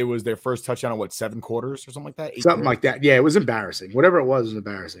Sunday was their first touchdown in what, 7 quarters or something like that? Something like that. Yeah, it was embarrassing. Whatever it was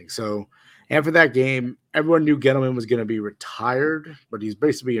embarrassing. So after that game, everyone knew Gettleman was going to be retired, but he's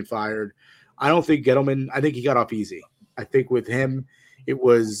basically being fired. I don't think Gettleman, I think he got off easy. I think with him, it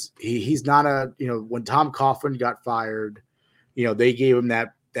was he's not a, when Tom Coughlin got fired, they gave him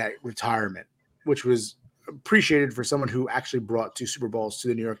that retirement, which was appreciated for someone who actually brought 2 Super Bowls to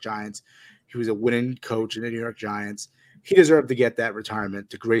the New York Giants. He was a winning coach in the New York Giants. He deserved to get that retirement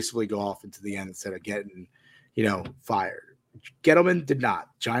to gracefully go off into the end instead of getting, fired. Gettleman did not.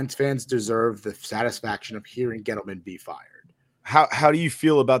 Giants fans deserve the satisfaction of hearing Gettleman be fired. How do you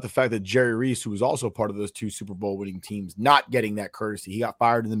feel about the fact that Jerry Reese, who was also part of those 2 Super Bowl winning teams, not getting that courtesy? He got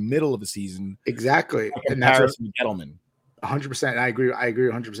fired in the middle of the season. Exactly. And that's Gettleman. 100%. I agree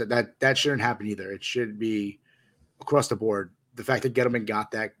 100%. That shouldn't happen either. It should be across the board. The fact that Gettleman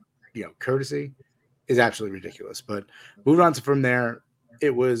got that, courtesy is absolutely ridiculous. But moving on from there,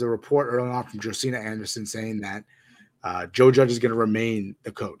 it was a report early on from Josina Anderson saying that Joe Judge is going to remain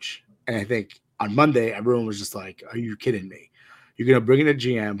the coach. And I think on Monday, everyone was just like, are you kidding me? You're going to bring in a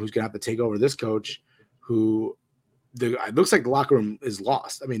GM who's going to have to take over this coach who it looks like the locker room is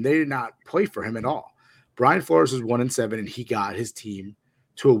lost. I mean, they did not play for him at all. Brian Flores was 1-7, and he got his team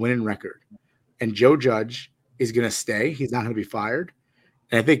to a winning record. And Joe Judge is going to stay. He's not going to be fired.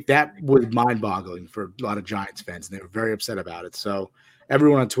 And I think that was mind-boggling for a lot of Giants fans, and they were very upset about it. So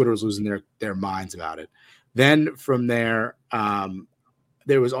everyone on Twitter was losing their minds about it. Then from there,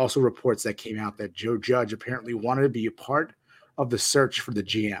 there was also reports that came out that Joe Judge apparently wanted to be a part of the search for the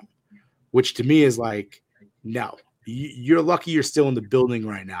GM, which to me is like, no, you're lucky you're still in the building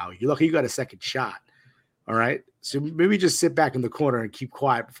right now. You're lucky you got a second shot. All right. So maybe just sit back in the corner and keep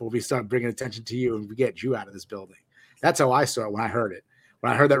quiet before we start bringing attention to you and we get you out of this building. That's how I saw it when I heard it,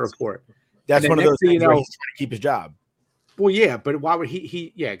 when I heard that report. That's one of those things where he's trying to keep his job. Well, yeah, but why would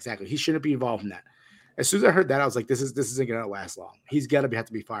he? Yeah, exactly. He shouldn't be involved in that. As soon as I heard that, I was like, this isn't going to last long. He's got to have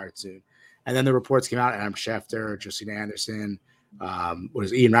to be fired soon. And then the reports came out, Adam Schefter, Josina Anderson,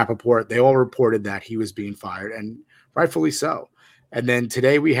 Ian Rappaport. They all reported that he was being fired, and rightfully so. And then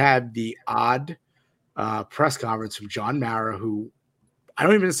today we had the odd press conference from John Mara, who I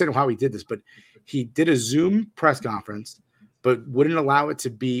don't even understand how he did this, but he did a Zoom press conference, but wouldn't allow it to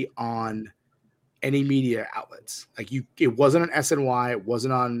be on any media outlets. Like it wasn't on SNY, it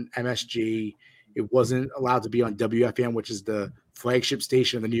wasn't on MSG, it wasn't allowed to be on WFAN, which is the flagship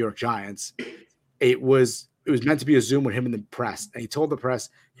station of the New York Giants. It was meant to be a Zoom with him and the press. And he told the press,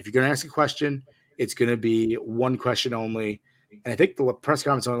 if you're going to ask a question, it's going to be one question only. And I think the press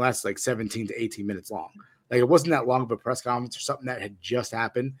conference only lasted like 17 to 18 minutes long. Like it wasn't that long of a press conference or something that had just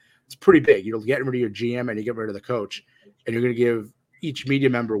happened. It's pretty big. You're getting rid of your GM and you get rid of the coach. And you're going to give each media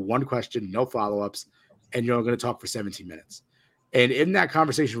member one question, no follow-ups, and you're going to talk for 17 minutes. And in that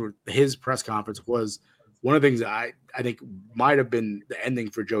conversation, his press conference was one of the things that I think might have been the ending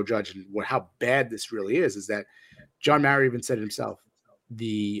for Joe Judge and how bad this really is that John Mara even said it himself.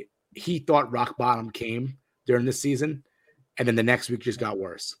 He thought rock bottom came during this season, and then the next week just got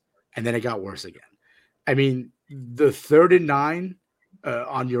worse. And then it got worse again. I mean, the 3rd and 9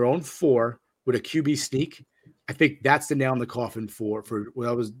 on your own 4 with a QB sneak, I think that's the nail in the coffin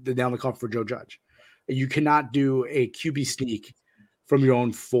that was the nail in the coffin for Joe Judge. You cannot do a QB sneak from your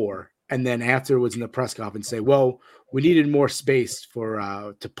own 4 and then afterwards in the press conference say, well, we needed more space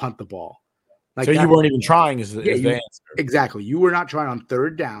to punt the ball. Like so you weren't even trying is the answer. Exactly. You were not trying on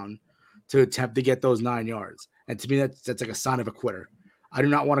 3rd down to attempt to get those 9 yards. And to me, that's like a sign of a quitter. I do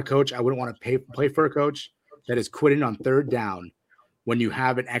not want a coach. I wouldn't want to play for a coach that is quitting on 3rd down when you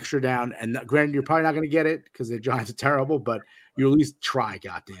have an extra down. And granted, you're probably not going to get it because the Giants are terrible, but you at least try,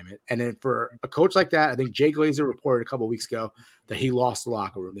 goddammit. And then for a coach like that, I think Jay Glazer reported a couple of weeks ago that he lost the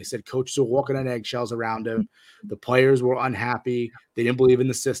locker room. They said coaches were walking on eggshells around him. The players were unhappy. They didn't believe in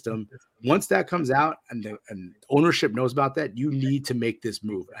the system. Once that comes out and ownership knows about that, you need to make this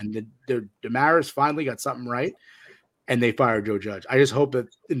move. And the Maras finally got something right, and they fired Joe Judge. I just hope that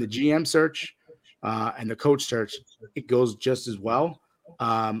in the GM search and the coach search, it goes just as well.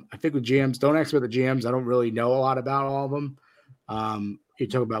 I think with GMs, don't ask about the GMs. I don't really know a lot about all of them. You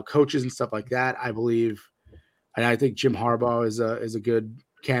talk about coaches and stuff like that. I believe, and I think Jim Harbaugh is a good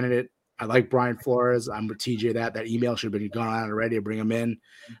candidate. I like Brian Flores. I'm with TJ that email should have been gone out already to bring him in,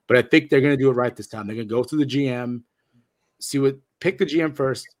 but I think they're going to do it right this time. They're going to go through the GM, pick the GM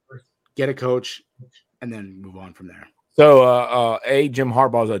first, get a coach, and then move on from there. So, Jim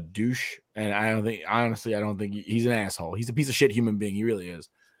Harbaugh is a douche, and I don't think he's an asshole. He's a piece of shit human being. He really is.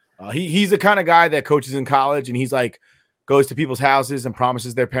 He's the kind of guy that coaches in college, and he's like, goes to people's houses and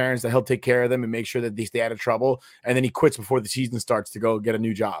promises their parents that he'll take care of them and make sure that they stay out of trouble. And then he quits before the season starts to go get a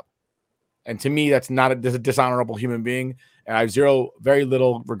new job. And to me, that's not a dishonorable human being. And I have very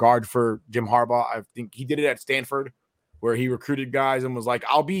little regard for Jim Harbaugh. I think he did it at Stanford, where he recruited guys and was like,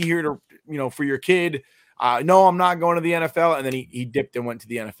 I'll be here to, for your kid. No, I'm not going to the NFL. And then he dipped and went to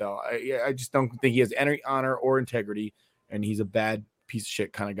the NFL. I just don't think he has any honor or integrity. And he's a bad piece of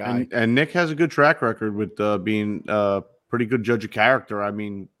shit kind of guy. And Nick has a good track record with being a pretty good judge of character. I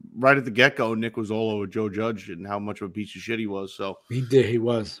mean, right at the get-go, Nick was all over Joe Judge and how much of a piece of shit he was. So he did. He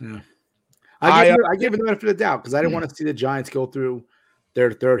was. Yeah. I gave him the benefit of the doubt because I didn't want to see the Giants go through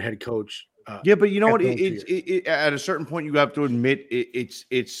their third head coach. Yeah, but you know what? At a certain point, you have to admit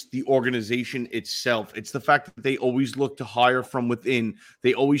it's the organization itself. It's the fact that they always look to hire from within.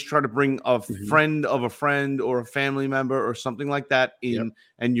 They always try to bring a friend of a friend or a family member or something like that in,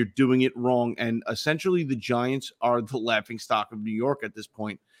 and you're doing it wrong. And essentially, the Giants are the laughingstock of New York at this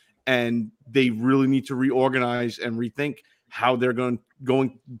point, and they really need to reorganize and rethink how they're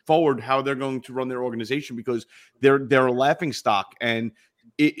going forward, how they're going to run their organization, because they're a laughingstock. And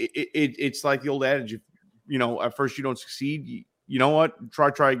it's like the old adage, at first you don't succeed, you know what,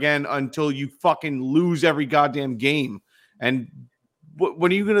 try again until you fucking lose every goddamn game. And when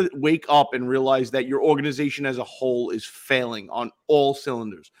are you going to wake up and realize that your organization as a whole is failing on all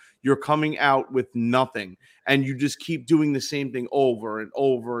cylinders? You're coming out with nothing, and you just keep doing the same thing over and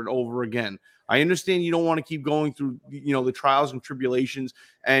over and over again. I understand you don't want to keep going through, the trials and tribulations,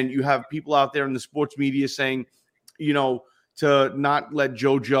 and you have people out there in the sports media saying, to not let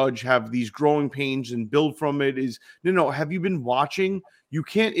Joe Judge have these growing pains and build from it is no. Have you been watching? You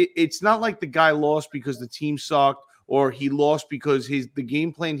can't. It's not like the guy lost because the team sucked, or he lost because the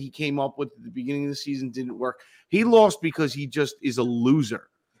game plan he came up with at the beginning of the season didn't work. He lost because he just is a loser.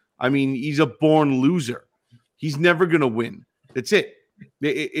 I mean, he's a born loser. He's never going to win. That's it.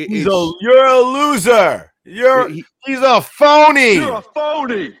 You're a loser. He's a phony. You're a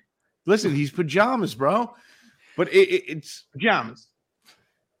phony. Listen, he's pajamas, bro. But it's pajamas.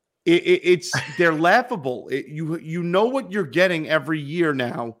 They're laughable. You know what you're getting every year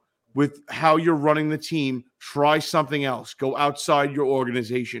now with how you're running the team. Try something else. Go outside your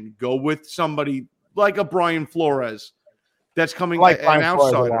organization. Go with somebody like a Brian Flores that's coming like an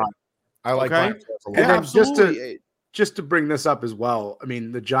outsider. I like Brian Flores a lot. Yeah, absolutely. Just to bring this up as well, I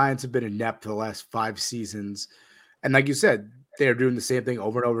mean, the Giants have been inept for the last 5 seasons. And like you said, they're doing the same thing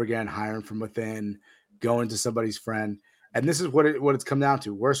over and over again, hiring from within, going to somebody's friend. And this is what it's come down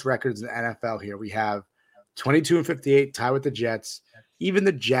to. Worst records in the NFL here. We have 22-58, tied with the Jets. Even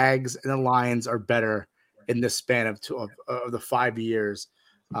the Jags and the Lions are better in this span of the 5 years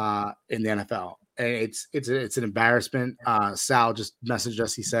in the NFL. And it's an embarrassment. Sal just messaged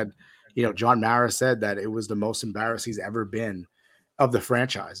us. He said, John Mara said that it was the most embarrassed he's ever been of the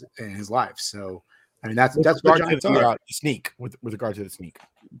franchise in his life. So, I mean, that's what Giants are. The sneak with regard to the sneak.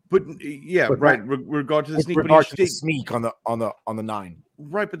 But yeah, but right. Regard to the sneak, regard to the sneak on the 9.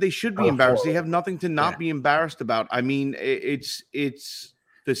 Right, but they should be embarrassed. They have nothing to not be embarrassed about. I mean, it's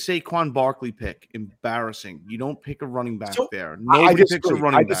the Saquon Barkley pick. Embarrassing. You don't pick a running back there. Nobody picks a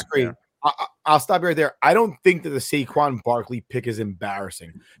running back there. I'll stop you right there. I don't think that the Saquon Barkley pick is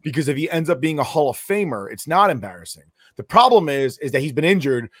embarrassing, because if he ends up being a Hall of Famer, it's not embarrassing. The problem is that he's been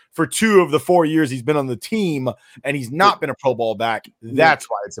injured for 2 of the 4 years he's been on the team, and he's not been a Pro Bowl back. That's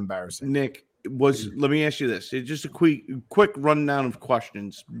why it's embarrassing. Nick, let me ask you this. It's just a quick rundown of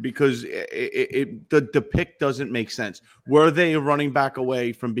questions, because the pick doesn't make sense. Were they a running back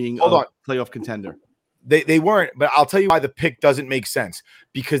away from being a playoff contender? They weren't, but I'll tell you why the pick doesn't make sense,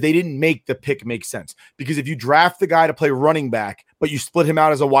 because they didn't make the pick make sense. Because if you draft the guy to play running back, but you split him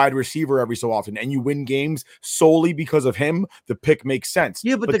out as a wide receiver every so often, and you win games solely because of him, the pick makes sense.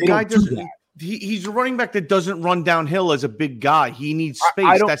 Yeah, but the guy doesn't. He's a running back that doesn't run downhill as a big guy. He needs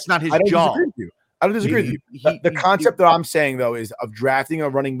space. That's not his job. I don't disagree with you. The concept that I'm saying, though, is of drafting a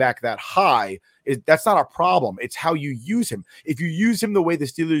running back that high. That's not a problem. It's how you use him. If you use him the way the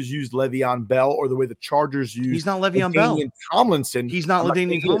Steelers used Le'Veon Bell, or the way the Chargers use, he's not Le'Veon Bell. Tomlinson. He's not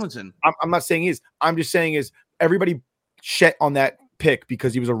LaDainian Tomlinson. I'm not saying he is. I'm just saying is everybody shit on that pick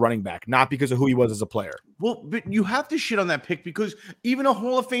because he was a running back, not because of who he was as a player. Well, but you have to shit on that pick, because even a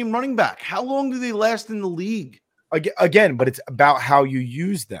Hall of Fame running back, how long do they last in the league? Again, but it's about how you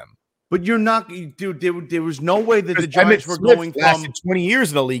use them. But you're not, dude. There was no way that the Giants were going from 20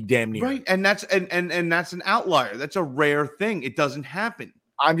 years in the league, damn near. Right, and that's that's an outlier. That's a rare thing. It doesn't happen.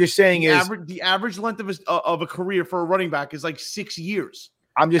 I'm just saying the average length of a career for a running back is like 6 years.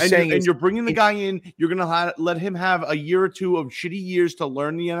 I'm just saying, and you're bringing the guy in. You're gonna let him have a year or two of shitty years to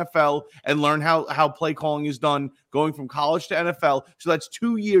learn the NFL and learn how play calling is done, going from college to NFL. So that's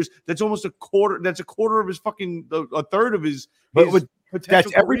 2 years. That's almost a quarter. That's a quarter of his fucking a third of his. But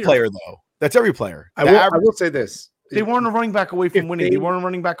that's every player though. That's every player. I will say this. They weren't a running back away from winning. They weren't a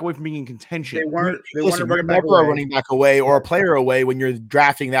running back away from being in contention. They weren't. Listen, you're never a running back away or a player away when you're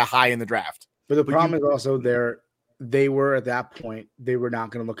drafting that high in the draft. But the problem is also they were at that point. They were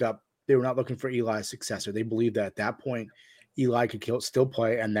not going to look up. They were not looking for Eli's successor. They believed that at that point, Eli could still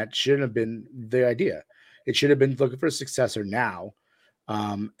play, and that shouldn't have been the idea. It should have been looking for a successor now.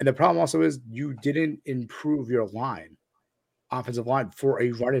 And the problem also is you didn't improve your offensive line for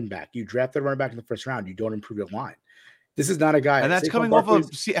a running back. You drafted a running back in the first round. You don't improve your line. This is not a guy. And that's coming off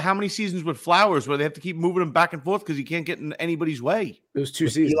of how many seasons with Flowers where they have to keep moving him back and forth because he can't get in anybody's way. It was 2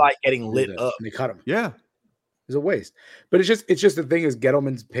 seasons. Eli getting lit up. And they cut him. Yeah. It was a waste. But it's just the thing is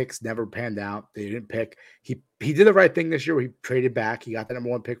Gettleman's picks never panned out. They didn't pick. He did the right thing this year where he traded back. He got the number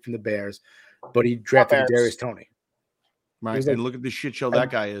 1 pick from the Bears, but he drafted Darius Toney. Right. And look at the shit show that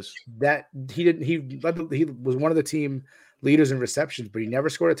guy is. That he was one of the team leaders in receptions, but he never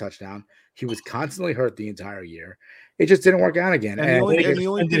scored a touchdown. He was constantly hurt the entire year. It just didn't work out again. And the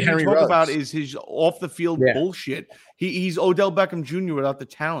only thing you talk about is his off the field bullshit. He's Odell Beckham Jr. without the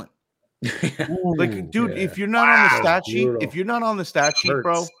talent. Like, dude, if you're not on the stat sheet,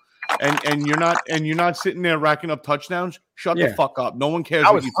 bro, and you're not sitting there racking up touchdowns, shut the fuck up. No one cares.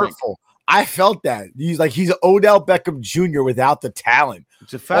 That was hurtful. I felt that he's Odell Beckham Jr. without the talent.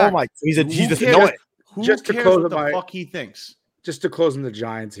 It's a fact. Oh my, he's just annoying. Who just cares what the fuck he thinks? Just to close on the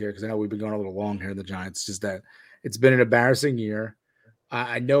Giants here, because I know we've been going a little long here in the Giants. Just that it's been an embarrassing year.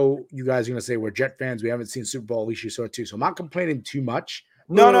 I know you guys are going to say we're Jet fans. We haven't seen Super Bowl. At least you saw it too. So I'm not complaining too much.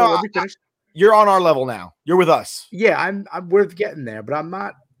 No. You're on our level now. You're with us. Yeah, we're getting there, but I'm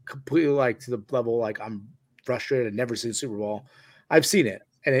not completely to the level I'm frustrated. I've never seen Super Bowl. I've seen it,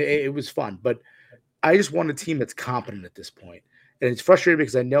 and it was fun. But I just want a team that's competent at this point. And it's frustrating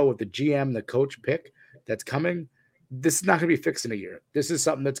because I know with the GM, the coach pick that's coming, this is not going to be fixed in a year. This is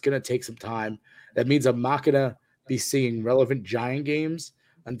something that's going to take some time. That means I'm not going to be seeing relevant Giant games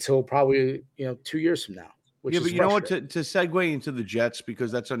until probably 2 years from now. Yeah, but you know what? To segue into the Jets,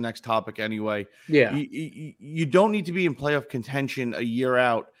 because that's our next topic anyway. Yeah, you don't need to be in playoff contention a year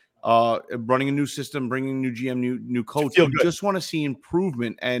out, running a new system, bringing a new GM, new coach. You just want to see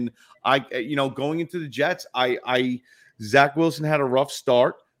improvement. And going into the Jets, Zach Wilson had a rough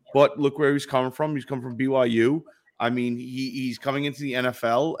start, but look where he's coming from. He's come from BYU. I mean, he's coming into the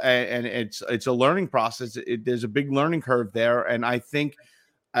NFL, and it's a learning process. There's a big learning curve there, and I think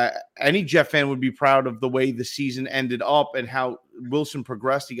any Jet fan would be proud of the way the season ended up and how Wilson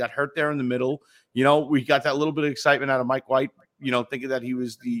progressed. He got hurt there in the middle. We got that little bit of excitement out of Mike White, thinking that he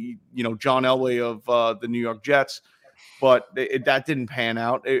was the John Elway of the New York Jets, but that didn't pan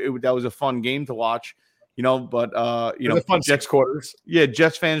out. That was a fun game to watch. But fun Jets quarters. Yeah,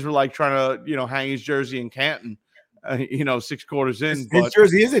 Jets fans were trying to hang his jersey in Canton. 6 quarters in. His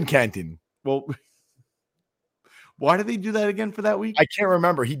jersey is in Canton. Well, why did they do that again for that week? I can't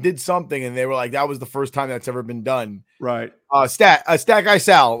remember. He did something, and they were like, "That was the first time that's ever been done." Right. Stat guy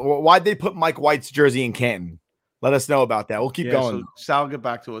Sal. Why'd they put Mike White's jersey in Canton? Let us know about that. We'll keep going. So Sal, get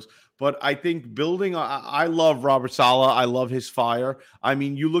back to us. But I think building, I love Robert Saleh. I love his fire. I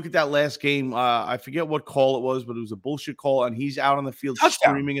mean, you look at that last game. I forget what call it was, but it was a bullshit call, and he's out on the field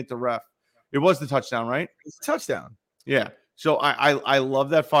screaming at the ref. It was the touchdown, right? It's a touchdown. Yeah. So I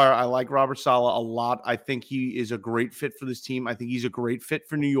love that fire. I like Robert Saleh a lot. I think he is a great fit for this team. I think he's a great fit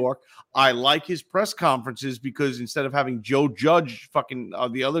for New York. I like his press conferences because instead of having Joe Judge fucking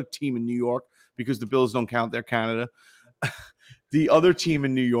the other team in New York, because the Bills don't count, they're Canada, the other team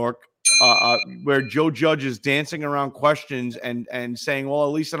in New York, where Joe Judge is dancing around questions and saying, well,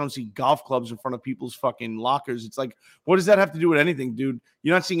 at least I don't see golf clubs in front of people's fucking lockers. It's like, what does that have to do with anything, dude?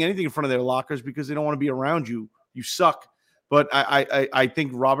 You're not seeing anything in front of their lockers because they don't want to be around you. You suck. But I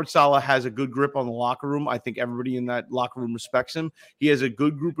think Robert Saleh has a good grip on the locker room. I think everybody in that locker room respects him. He has a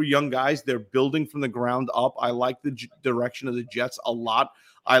good group of young guys. They're building from the ground up. I like the direction of the Jets a lot.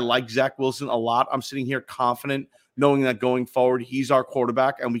 I like Zach Wilson a lot. I'm sitting here confident knowing that going forward, he's our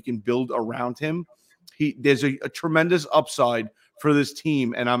quarterback and we can build around him. There's a tremendous upside for this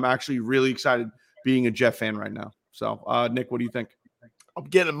team, and I'm actually really excited being a Jet fan right now. So, Nick, what do you think? I'm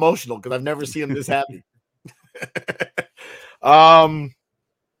getting emotional because I've never seen him this happy.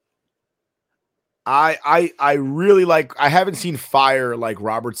 I really like. I haven't seen fire like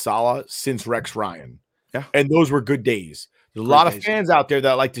Robert Saleh since Rex Ryan. Yeah, and those were good days. There's a lot of fans out there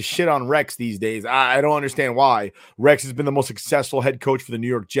that like to shit on Rex these days. I don't understand why. Rex has been the most successful head coach for the New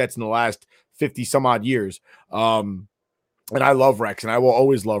York Jets in the last 50 some odd years. And I love Rex, and I will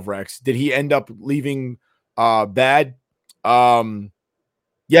always love Rex. Did he end up leaving bad?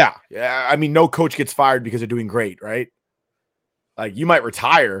 Yeah. I mean, no coach gets fired because they're doing great, right? Like, you might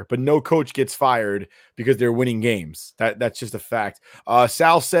retire, but no coach gets fired because they're winning games. That's just a fact.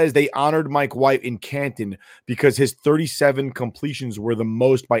 Sal says they honored Mike White in Canton because his 37 completions were the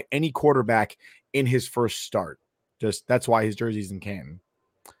most by any quarterback in his first start. That's why his jersey's in Canton.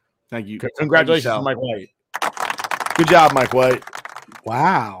 Thank you. Congratulations to Mike White. Good job, Mike White.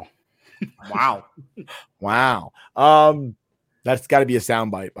 Wow. Wow. That's got to be a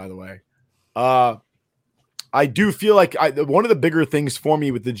soundbite, by the way. I do feel like one of the bigger things for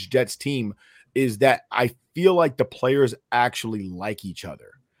me with the Jets team is that I feel like the players actually like each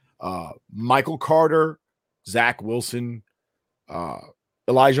other. Michael Carter, Zach Wilson,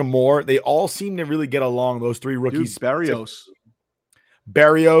 Elijah Moore, they all seem to really get along. Those three rookies.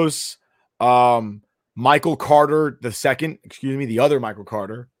 Barrios, Michael Carter, the other Michael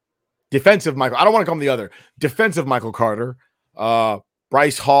Carter, defensive Michael. I don't want to call him the other. Defensive Michael Carter.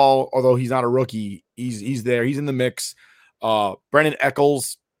 Bryce Hall, although he's not a rookie, he's there. He's in the mix. Brennan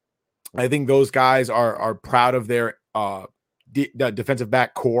Eccles. I think those guys are proud of their the defensive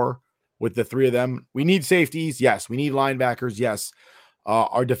back core with the three of them. We need safeties. Yes. We need linebackers. Yes.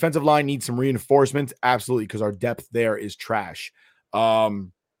 Our defensive line needs some reinforcements. Absolutely. Because our depth there is trash. Our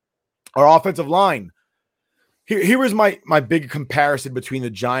offensive line. Here was my big comparison between the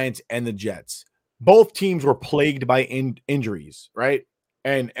Giants and the Jets. Both teams were plagued by injuries, right?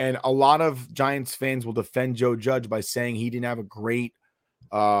 And a lot of Giants fans will defend Joe Judge by saying he had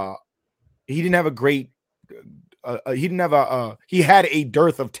a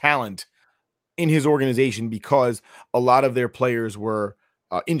dearth of talent in his organization because a lot of their players were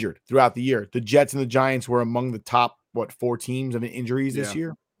injured throughout the year. The Jets and the Giants were among the top 4 teams of injuries this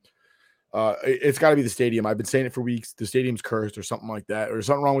year. It's got to be the stadium. I've been saying it for weeks. The stadium's cursed or something like that, or there's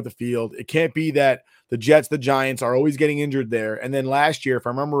something wrong with the field. It can't be that the Jets, the Giants are always getting injured there. And then last year, if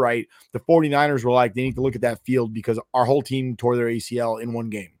I remember right, the 49ers were like, they need to look at that field because our whole team tore their ACL in one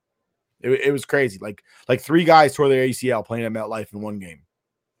game. It was crazy. Like 3 guys tore their ACL playing at MetLife in one game.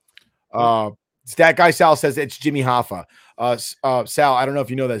 Stat guy Sal says it's Jimmy Hoffa. Sal, I don't know if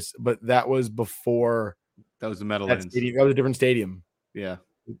you know this, but that was before. That was the Meadowlands. That was a different stadium. Yeah.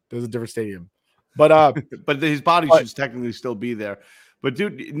 It was a different stadium. But but his body should technically still be there. But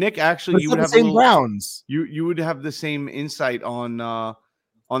dude, Nick, actually, you would have the same grounds. You would have the same insight on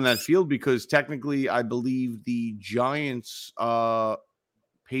that field because technically, I believe the Giants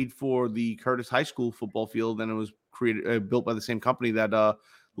paid for the Curtis High School football field, and it was built by the same company that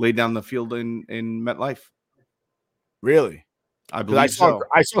laid down the field in MetLife. Really? I believe so.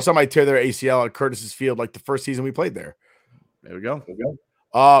 I saw somebody tear their ACL at Curtis's field like the first season we played there. There we go.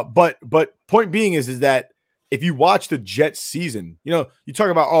 But point being is that if you watch the Jets season, you talk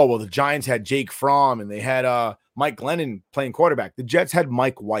about, the Giants had Jake Fromm and they had Mike Glennon playing quarterback. The Jets had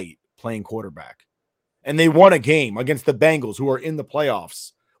Mike White playing quarterback. And they won a game against the Bengals, who are in the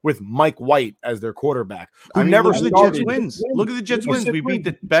playoffs, with Mike White as their quarterback. Look at the Jets wins. Look at the Jets wins. We beat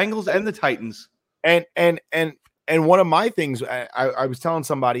the Bengals and the Titans. And one of my things, I was telling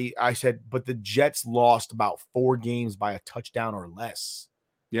somebody, I said, but the Jets lost about 4 games by a touchdown or less.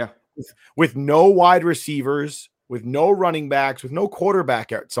 Yeah. With no wide receivers, with no running backs, with no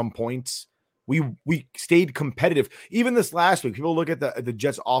quarterback at some points, we stayed competitive. Even this last week, people look at the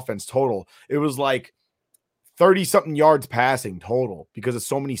Jets offense total. It was like 30-something yards passing total because of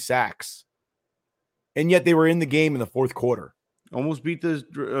so many sacks. And yet they were in the game in the fourth quarter. Almost beat the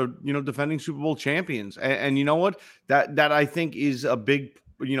defending Super Bowl champions. And you know what? That I think is a big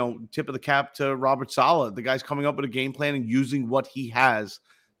tip of the cap to Robert Saleh. The guy's coming up with a game plan and using what he has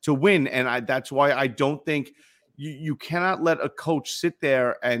to win. And that's why I don't think you cannot let a coach sit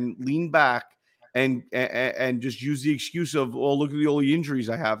there and lean back and just use the excuse of, look at all the injuries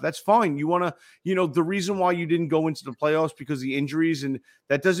I have. That's fine. You want to, the reason why you didn't go into the playoffs because of the injuries, and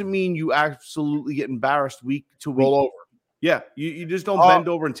that doesn't mean you absolutely get embarrassed week to week. Roll over. Yeah, you just don't bend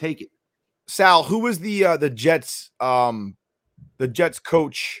over and take it. Sal, who was the Jets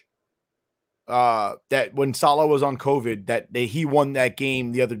coach that when Saleh was on COVID he won that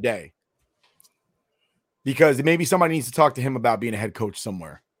game the other day? Because maybe somebody needs to talk to him about being a head coach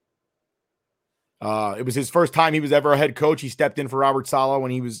somewhere. It was his first time he was ever a head coach. He stepped in for Robert Saleh when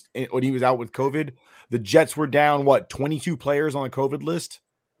he was out with COVID. The Jets were down 22 players on the COVID list,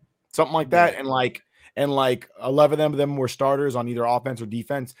 something like that, and 11 of them were starters on either offense or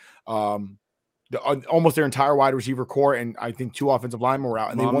defense. almost their entire wide receiver core, and I think 2 offensive linemen were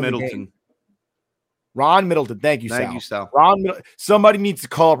out. And they won Middleton. the game. Ron Middleton. Thank you, Sal. Thank you, Sal. Somebody needs to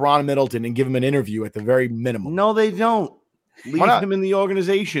call up Ron Middleton and give him an interview at the very minimum. No, they don't. Leave him in the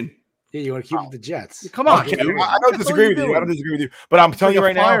organization. Yeah, you want to keep the Jets. Come on, dude. I don't disagree with you. I don't disagree with you. But I'm telling you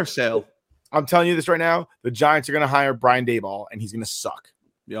right now. Fire sale. I'm telling you this right now. The Giants are going to hire Brian Daboll, and he's going to suck.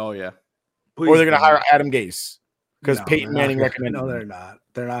 Oh, yeah. Or they're going to hire Adam Gase because Peyton Manning recommended. No, they're not.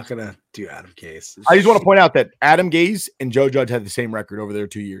 They're not going to do Adam Gase. I just want to point out that Adam Gase and Joe Judge had the same record over their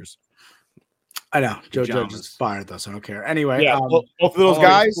 2 years. I know. Joe Judge is fired, though, so I don't care. Anyway, both of those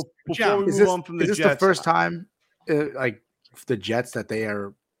guys. Before we move on from the Jets, is this the first time, like, the Jets that they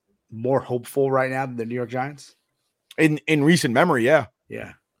are more hopeful right now than the New York Giants? In recent memory, yeah.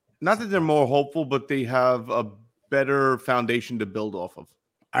 Yeah. Not that they're more hopeful, but they have a better foundation to build off of.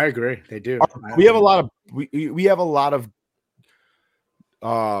 I agree. They do. We have a lot of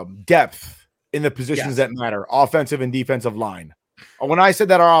depth in the positions that matter, offensive and defensive line. When I said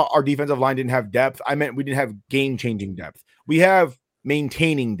that our defensive line didn't have depth, I meant we didn't have game-changing depth. We have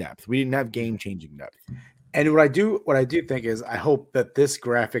maintaining depth. We didn't have game-changing depth. And what I do think is I hope that this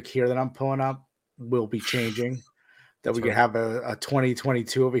graphic here that I'm pulling up will be changing. That we can have a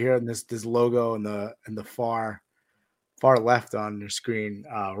 2022 over here and this logo in the far left on your screen,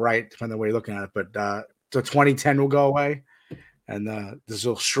 right, depending on where you're looking at it. But the 2010 will go away, and this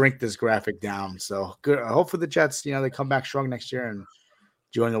will shrink this graphic down. So good. I hope for the Jets, they come back strong next year and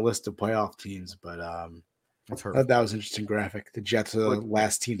join the list of playoff teams. But that was an interesting graphic. The Jets are the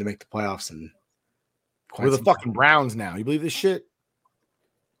last team to make the playoffs, and we're the fucking Browns now. You believe this shit?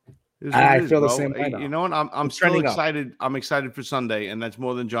 I feel the same way. You know what? I'm still excited. I'm excited for Sunday, and that's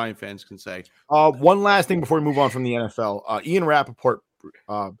more than Giant fans can say. One last thing before we move on from the NFL. Ian Rappaport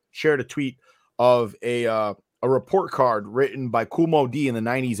shared a tweet of a report card written by Kool Moe Dee in the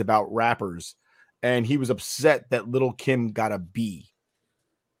 90s about rappers, and he was upset that Lil' Kim got a B.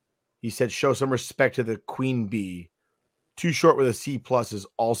 He said, "Show some respect to the Queen Bee. Too short with a C+ is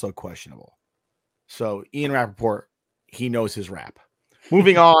also questionable." So Ian Rappaport, he knows his rap.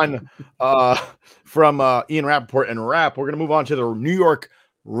 Moving on from Ian Rappaport and rap, we're going to move on to the New York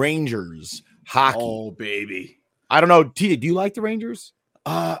Rangers hockey. Oh, baby. I don't know. TJ, do you like the Rangers?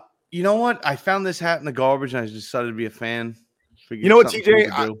 You know what? I found this hat in the garbage, and I decided to be a fan. You know what,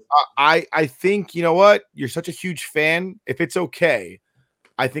 TJ? I think, you know what? You're such a huge fan. If it's okay,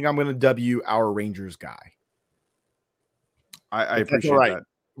 I think I'm going to W our Rangers guy. I appreciate that.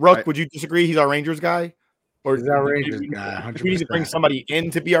 Ruck, would you disagree? He's our Rangers guy? Or he's our Rangers guy. 100%. We need to bring somebody in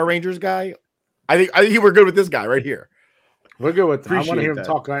to be our Rangers guy. I think we're good with this guy right here. We're good with him. I want to hear him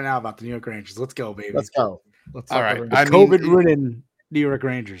talk right now about the New York Rangers. Let's go, baby. Let's go. All right. COVID-ridden New York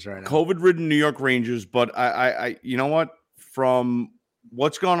Rangers right now. COVID-ridden New York Rangers, but I you know what? From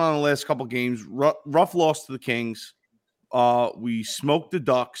what's gone on in the last couple games, rough loss to the Kings. We smoked the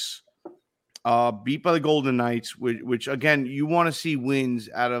Ducks. Beat by the Golden Knights, which again, you want to see wins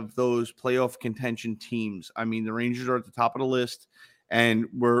out of those playoff contention teams. I mean, the Rangers are at the top of the list, and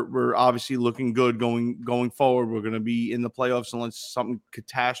we're obviously looking good going forward. We're going to be in the playoffs unless something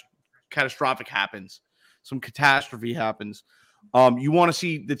catastrophic happens, some catastrophe happens. You want to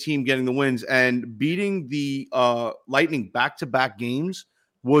see the team getting the wins, and beating the Lightning back-to-back games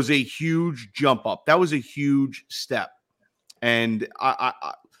was a huge jump up. That was a huge step, and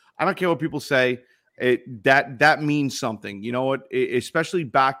I don't care what people say. That means something. You know what? Especially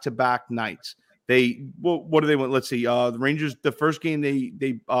back-to-back nights. What do they want? Let's see. The Rangers, the first game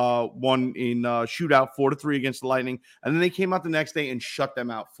they won in shootout 4-3 against the Lightning, and then they came out the next day and shut them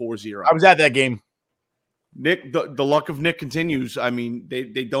out 4-0. I was at that game. Nick, the luck of Nick continues. I mean,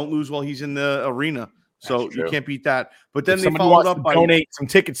 they don't lose while he's in the arena, so you can't beat that. But then they followed up by donate some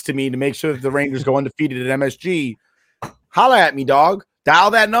tickets to me to make sure that the Rangers go undefeated at MSG. Holla at me, dog.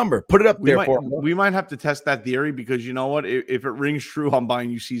 Dial that number. Put it up there for me. We might have to test that theory because you know what? If it rings true, I'm buying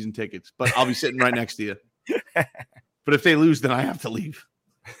you season tickets, but I'll be sitting right next to you. But if they lose, then I have to leave.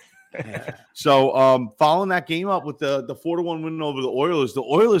 So following that game up with the 4-1 win over the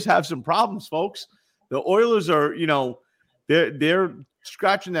Oilers have some problems, folks. The Oilers are, they're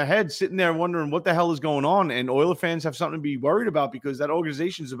scratching their heads, sitting there wondering what the hell is going on. And Oiler fans have something to be worried about because that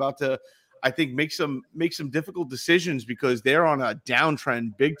organization is about to, I think, make some difficult decisions because they're on a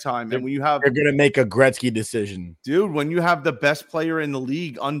downtrend big time. And when you have, they're going to make a Gretzky decision, dude. When you have the best player in the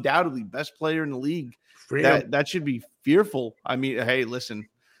league, undoubtedly best player in the league, that should be fearful. I mean, hey, listen,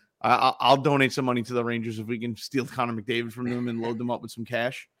 I'll donate some money to the Rangers if we can steal Connor McDavid from them and load them up with some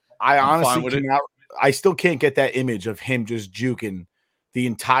cash. I honestly cannot. I still can't get that image of him just juking the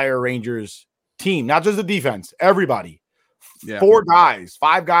entire Rangers team, not just the defense, everybody Yeah.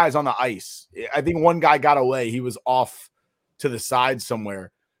 5 guys on the ice. I think one guy got away. He was off to the side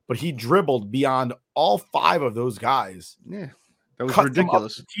somewhere, but he dribbled beyond all 5 of those guys. Yeah, that was cut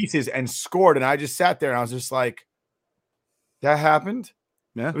ridiculous. them up to pieces and scored. And I just sat there and I was just like, that happened?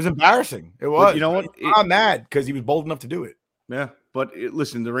 Yeah. It was embarrassing. It was. But you know what? I'm mad because he was bold enough to do it. Yeah, but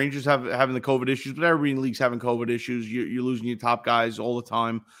listen, the Rangers having the COVID issues, but everybody in the league's having COVID issues. You're losing your top guys all the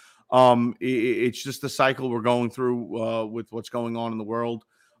time. It's just the cycle we're going through with what's going on in the world.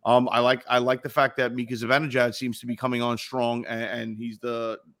 I like the fact that Mika Zibanejad seems to be coming on strong, and he's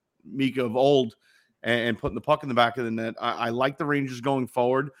the Mika of old, and putting the puck in the back of the net. I like the Rangers going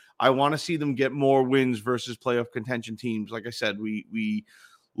forward. I want to see them get more wins versus playoff contention teams. Like I said, we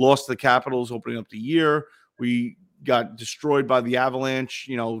lost the Capitals opening up the year. We got destroyed by the Avalanche,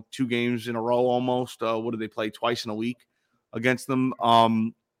 2 games in a row almost. What did they play? Twice in a week against them.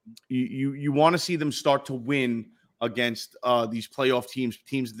 You want to see them start to win against these playoff teams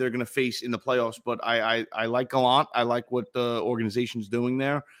that they're going to face in the playoffs. But I like Gallant. I like what the organization's doing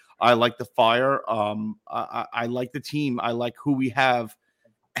there. I like the fire. I like the team. I like who we have.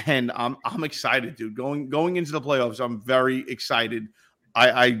 And I'm excited, dude. Going into the playoffs, I'm very excited.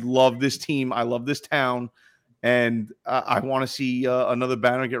 I love this team. I love this town. And I want to see another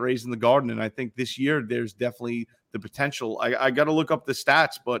banner get raised in the Garden. And I think this year there's definitely the potential. I got to look up the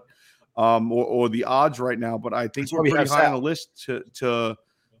stats, but or the odds right now. But I think we're pretty high on the list to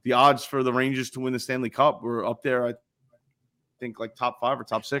the odds for the Rangers to win the Stanley Cup. We're up there, I think, like top 5 or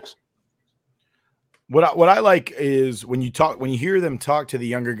top 6. What I like is when you hear them talk to the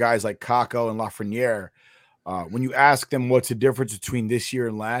younger guys like Kakko and Lafreniere, when you ask them what's the difference between this year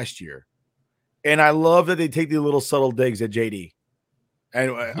and last year. And I love that they take the little subtle digs at JD.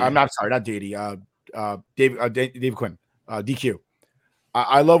 And I'm not JD, Dave Quinn, DQ.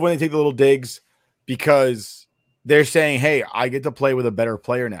 I love when they take the little digs because they're saying, hey, I get to play with a better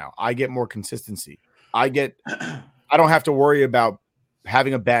player now. I get more consistency. I don't have to worry about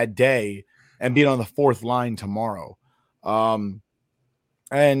having a bad day and being on the 4th line tomorrow. And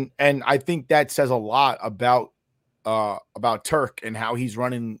I think that says a lot about Turk and how he's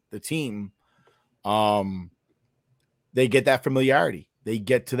running the team. They get that familiarity. They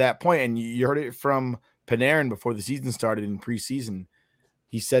get to that point, and you heard it from Panarin before the season started in preseason.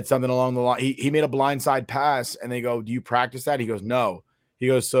 He said something along the line. He made a blindside pass, and they go, "Do you practice that?" He goes, "No." He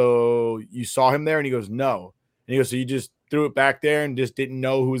goes, "So you saw him there?" And he goes, "No." And he goes, "So you just threw it back there and just didn't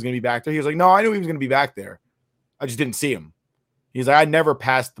know who was going to be back there?" He was like, "No, I knew he was going to be back there. I just didn't see him." He's like, "I never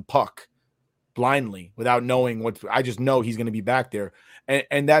passed the puck blindly without knowing I just know he's going to be back there."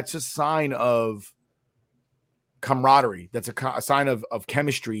 And that's a sign of camaraderie. That's a sign of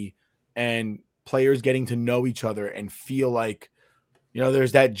chemistry and players getting to know each other and feel like,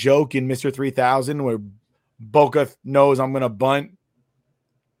 there's that joke in Mr. 3000 where Boca knows I'm going to bunt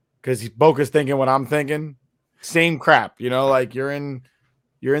because Boca's thinking what I'm thinking. Same crap, like you're in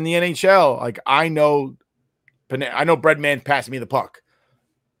the NHL. Like I know Breadman passed me the puck.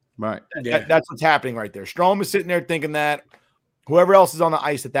 Right. That's what's happening right there. Strome is sitting there thinking that. Whoever else is on the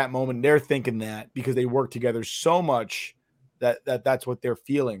ice at that moment, they're thinking that because they work together so much that's what they're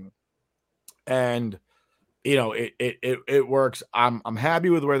feeling. And it works. I'm happy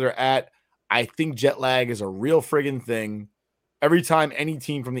with where they're at. I think jet lag is a real friggin' thing. Every time any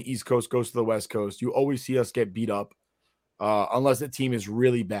team from the East Coast goes to the West Coast, you always see us get beat up unless the team is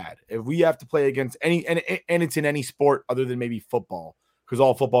really bad. If we have to play against any, and it's in any sport other than maybe football, because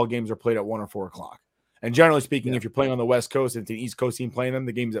all football games are played at 1 or 4 o'clock. And generally speaking, if you're playing on the West Coast and it's an East Coast team playing them,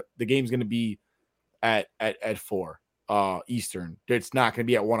 the game's going to be at 4 Eastern. It's not going to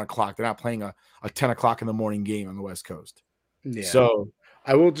be at 1 o'clock. They're not playing a 10 o'clock in the morning game on the West Coast. Yeah. So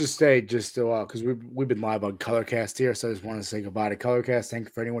I will just say, because we've been live on Colorcast here, so I just want to say goodbye to Colorcast. Thank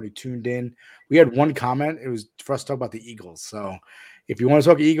you for anyone who tuned in. We had one comment. It was for us to talk about the Eagles. So if you want to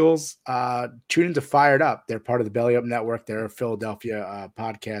talk Eagles, tune into Fired Up. They're part of the Belly Up Network. They're a Philadelphia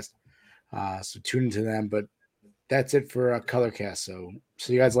podcast. So tune into them. But that's it for Colorcast. So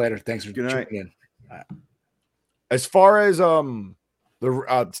see you guys later. Thanks for tuning in. As far as the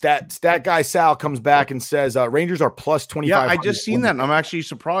stat guy Sal comes back and says Rangers are plus 25. Yeah, I just seen that. And I'm actually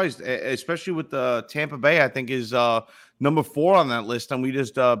surprised, especially with the Tampa Bay. I think is number 4 on that list, and we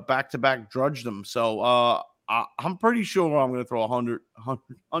just back-to-back drudged them. So I'm pretty sure I'm going to throw 100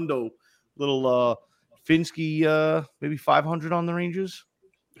 little Finsky, maybe 500 on the Rangers.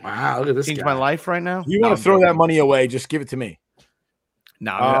 Wow, look at this. Change my life right now. You want to throw that money away? Just give it to me.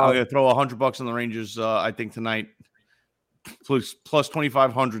 No, I'm going to throw $100 on the Rangers. I think tonight. plus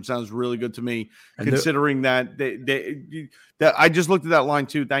 2,500 sounds really good to me, And considering that that I just looked at that line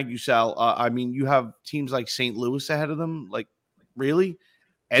too. Thank you, Sal. I mean, you have teams like St. Louis ahead of them. Like, really?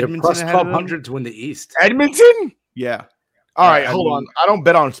 They're Edmonton plus ahead of them? 1,200 to win the East. Edmonton? Yeah. All right, I hold mean- on. I don't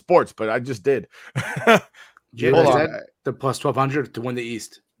bet on sports, but I just did. Yeah, Hold they on. said they're plus 1,200 to win the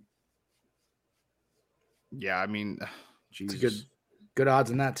East. Yeah, I mean, It's Jesus. good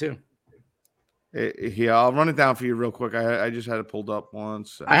odds in that too. Yeah, I'll run it down for you real quick. I just had it pulled up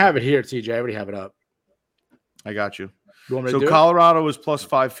once. I have it here, TJ. I already have it up. I got you. You want me to So do it? Colorado is plus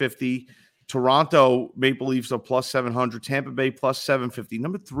 550. Toronto Maple Leafs are plus 700. Tampa Bay plus 750.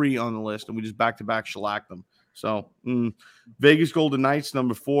 Number 3 on the list, and we just back-to-back shellacked them. So Vegas Golden Knights,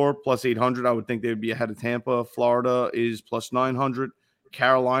 number 4, plus 800. I would think they would be ahead of Tampa. Florida is plus 900.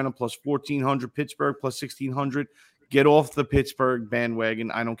 Carolina plus 1,400. Pittsburgh plus 1,600. Get off the Pittsburgh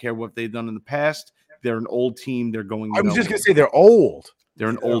bandwagon. I don't care what they've done in the past. They're an old team. They're going I was just nowhere. going to say they're old. They're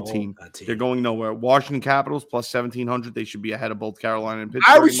an old team. That They're going nowhere. Washington Capitals plus 1,700. They should be ahead of both Carolina and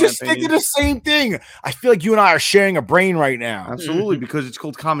Pittsburgh. I was in my just thinking opinion. the same thing. I feel like you and I are sharing a brain right now. Absolutely, because it's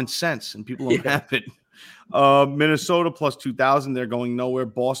called common sense and people don't have it. Minnesota plus 2,000. They're going nowhere.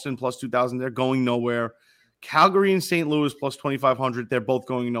 Boston plus 2,000. They're going nowhere. Calgary and St. Louis plus 2,500. They're both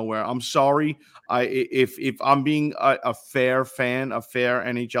going nowhere. I'm sorry. If I'm being a fair fan, a fair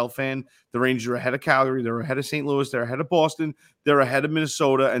NHL fan, the Rangers are ahead of Calgary. They're ahead of St. Louis. They're ahead of Boston. They're ahead of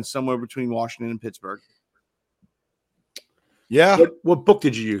Minnesota and somewhere between Washington and Pittsburgh. Yeah. What book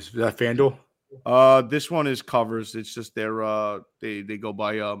did you use? FanDuel? This one is covers. It's just they go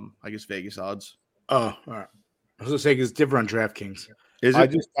by I guess Vegas odds. Oh, all right. I was going to say it's different on DraftKings. Is I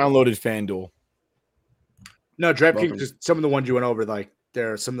it? just downloaded FanDuel. No, DraftKings, Welcome. just some of the ones you went over, like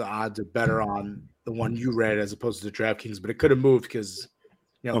there are some of the odds are better on the one you read as opposed to the DraftKings, but it could have moved because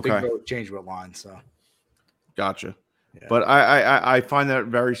things Okay. really changed with lines. So Gotcha. Yeah. But I find that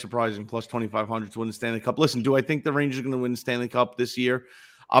very surprising. Plus 2,500 to win the Stanley Cup. Listen, do I think the Rangers are going to win the Stanley Cup this year?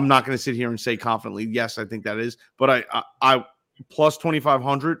 I'm not going to sit here and say confidently, yes, I think that is. But I plus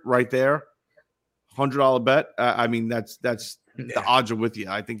 2,500 right there, $100 bet. I mean, that's the odds are with you.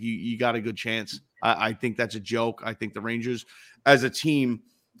 I think you got a good chance. I think that's a joke. I think the Rangers as a team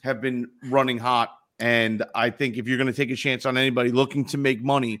have been running hot. And I think if you're going to take a chance on anybody looking to make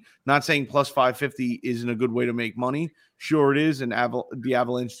money, not saying plus 550 isn't a good way to make money. Sure it is. And the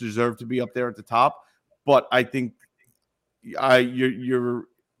Avalanche deserve to be up there at the top. But I think you're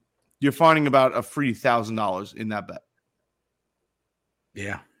finding about a free $1,000 in that bet.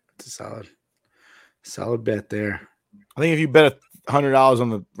 yeah, it's a solid bet there. I think if you bet $100 on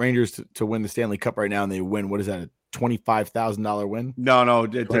the Rangers to win the Stanley Cup right now and they win, what is that, a $25,000 win? No,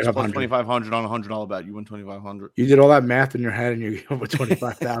 it takes plus 2,500. 2,500 on a $100 bet. You win 2,500. You did all that math in your head and you over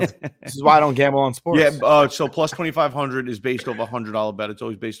 25,000. This is why I don't gamble on sports. Yeah, so plus 2,500 is based off a $100 bet. It's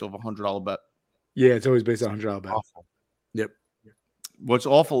always based off a $100 bet. Yeah, it's always based on $100 bet. Awful. Yep. What's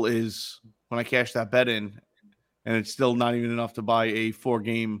awful is when I cash that bet in, and it's still not even enough to buy a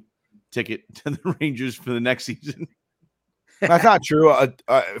 4-game ticket to the Rangers for the next season. That's not true.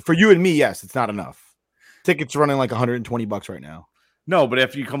 For you and me, yes, it's not enough. Tickets running like $120 right now. No, but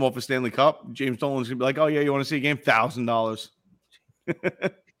after you come off a Stanley Cup, James Dolan's gonna be like, "Oh yeah, you want to see a game? $1,000." We're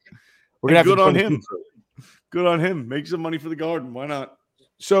gonna have Good to on put- him. Good on him. Make some money for the Garden. Why not?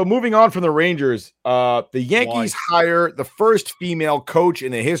 So moving on from the Rangers, the Yankees Why? hire the first female coach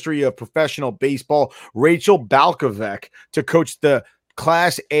in the history of professional baseball, Rachel Balkovec, to coach the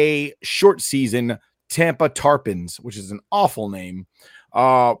Class A short season Tampa Tarpons, which is an awful name.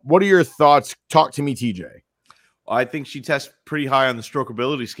 What are your thoughts? Talk to me, TJ. I think she tests pretty high on the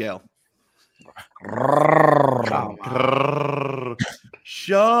strokeability scale.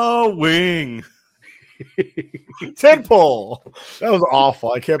 Showing. Tentpole. That was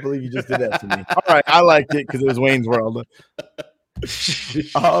awful. I can't believe you just did that to me. All right, I liked it because it was Wayne's World.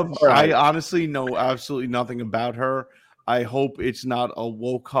 I honestly know absolutely nothing about her. I hope it's not a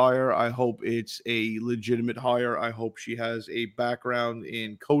woke hire. I hope it's a legitimate hire. I hope she has a background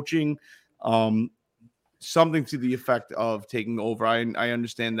in coaching, something to the effect of taking over. I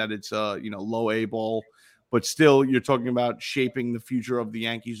understand that it's low A ball, but still you're talking about shaping the future of the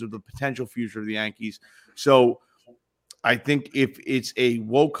Yankees or the potential future of the Yankees. So I think if it's a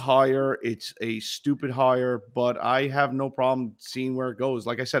woke hire, it's a stupid hire, but I have no problem seeing where it goes.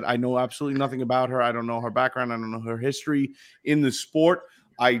 Like I said, I know absolutely nothing about her. I don't know her background. I don't know her history in the sport.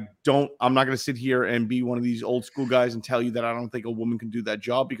 I'm not going to sit here and be one of these old school guys and tell you that I don't think a woman can do that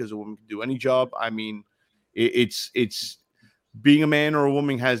job, because a woman can do any job. I mean, it's being a man or a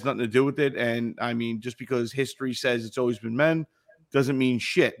woman has nothing to do with it. And I mean, just because history says it's always been men doesn't mean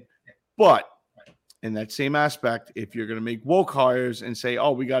shit. But in that same aspect, if you're going to make woke hires and say,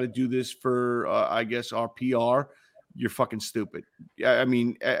 oh, we got to do this for, I guess, our PR, you're fucking stupid. I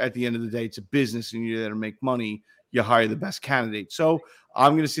mean, at the end of the day, it's a business and you're there to make money. You hire the best candidate. So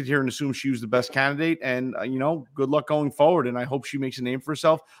I'm going to sit here and assume she was the best candidate. And, good luck going forward. And I hope she makes a name for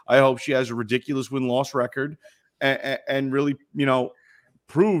herself. I hope she has a ridiculous win-loss record and really,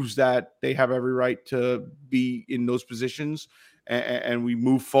 proves that they have every right to be in those positions. And we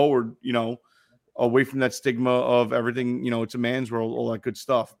move forward, away from that stigma of everything, it's a man's world, all that good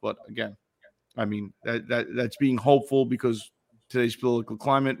stuff. But again, I mean, that's being hopeful because today's political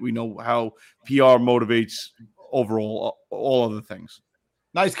climate, we know how PR motivates overall all other things.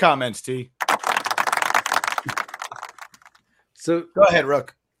 Nice comments, T. So go ahead,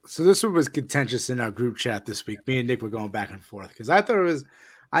 Rook. So this one was contentious in our group chat this week. Me and Nick were going back and forth because I thought it was.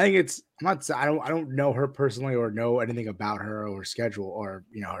 I don't know her personally or know anything about her or schedule or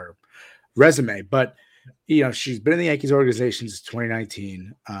her resume, but she's been in the Yankees organization since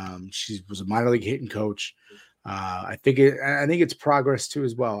 2019. She was a minor league hitting coach. I think it's progress too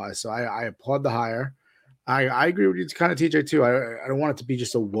as well. So I applaud the hire. I agree with you, kind of TJ too. I don't want it to be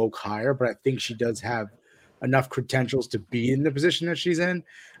just a woke hire, but I think she does have enough credentials to be in the position that she's in.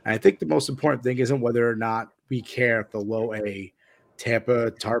 And I think the most important thing isn't whether or not we care if the low A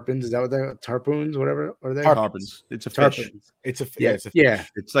Tampa Tarpons, is that what they're Tarpoons, whatever are they? Tarpons. It's a fish. Tarpons. It's a fish.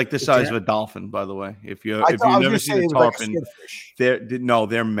 It's like the size of a dolphin, by the way. If you've never seen a tarpon,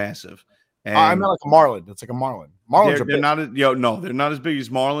 they're massive. And I meant like a marlin. It's like a marlin. Marlins they're not they're not as big as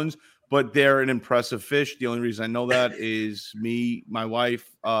marlins, but they're an impressive fish. The only reason I know that is me, my wife,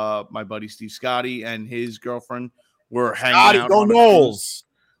 my buddy Steve Scotty, and his girlfriend were hanging out. Go Knowles.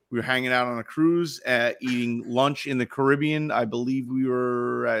 We were hanging out on a cruise, eating lunch in the Caribbean. I believe we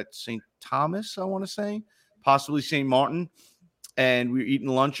were at St. Thomas, I want to say, possibly St. Martin. And we were eating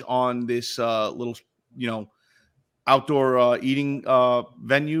lunch on this little, outdoor eating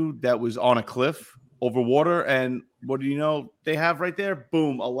venue that was on a cliff over water. And what do you know they have right there?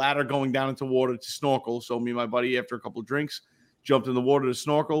 Boom, a ladder going down into water to snorkel. So me and my buddy, after a couple of drinks, jumped in the water to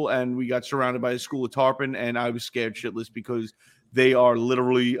snorkel, and we got surrounded by a school of tarpon. And I was scared shitless because they are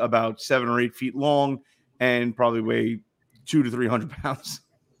literally about 7 or 8 feet long and probably weigh 200 to 300 pounds.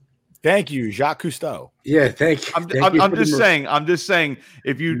 Thank you, Jacques Cousteau. Yeah, thank you. I'm just saying.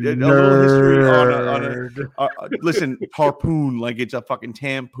 If you a little history on listen, harpoon like it's a fucking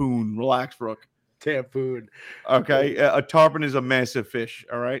tampoon. Relax, Brooke. Tampoon. Okay, a tarpon is a massive fish.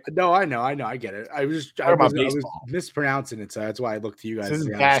 All right. No, I know. I get it. I was mispronouncing it, so that's why I looked to you guys. This is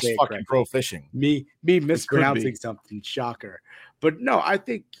Bass fucking pro fishing. Me mispronouncing something. Shocker. But no, I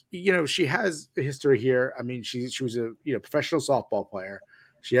think she has a history here. I mean, she was a professional softball player.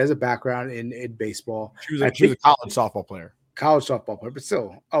 She has a background in baseball. She was a college softball player. But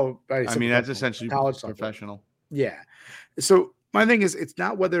still. I mean, that's essentially college professional. Softball. Yeah. So my thing is, it's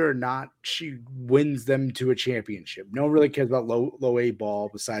not whether or not she wins them to a championship. No one really cares about low A ball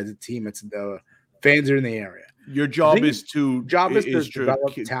besides the team. It's the fans are in the area. Your job is to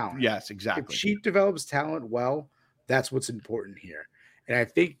develop talent. Yes, exactly. If she develops talent well, that's what's important here. And I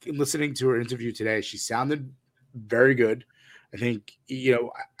think listening to her interview today, she sounded very good. I think,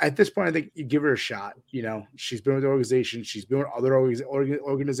 at this point, I think you give her a shot. She's been with the organization. She's been with other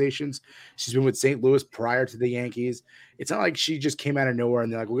organizations. She's been with St. Louis prior to the Yankees. It's not like she just came out of nowhere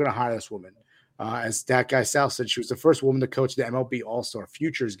and they're like, we're going to hire this woman. As that guy Sal said, she was the first woman to coach the MLB All-Star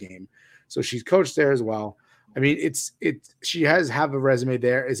Futures game. So she's coached there as well. I mean, she has a resume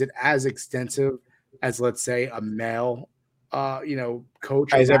there. Is it as extensive as, let's say, a male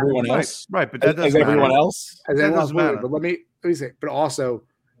coach as everyone else? Right, but that doesn't as everyone matter. else. As everyone else matter. But let me say, but also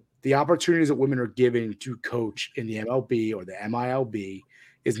the opportunities that women are given to coach in the MLB or the MILB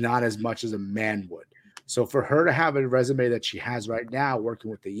is not as much as a man would. So for her to have a resume that she has right now,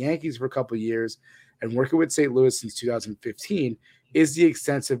 working with the Yankees for a couple of years and working with St. Louis since 2015, is the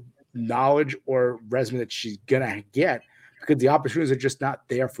extensive knowledge or resume that she's gonna get, because the opportunities are just not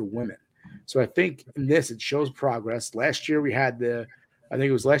there for women. So I think in this, it shows progress. Last year we had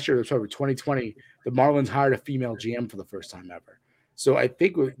 2020, the Marlins hired a female GM for the first time ever. So I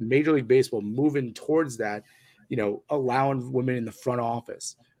think with Major League Baseball moving towards that, allowing women in the front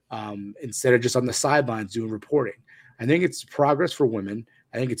office instead of just on the sidelines doing reporting. I think it's progress for women.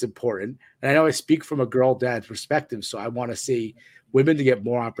 I think it's important. And I know I speak from a girl dad's perspective, so I want to see women to get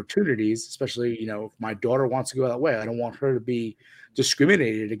more opportunities, especially, if my daughter wants to go that way. I don't want her to be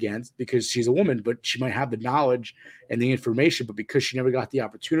discriminated against because she's a woman, but she might have the knowledge and the information, but because she never got the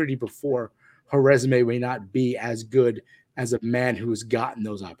opportunity before, her resume may not be as good as a man who has gotten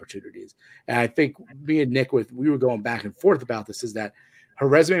those opportunities. And I think me and Nick, we were going back and forth about this, is that her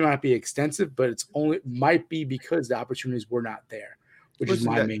resume might be extensive, but it's might be because the opportunities were not there, which is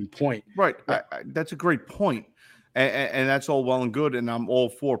my main point. Right. That's a great point. And that's all well and good. And I'm all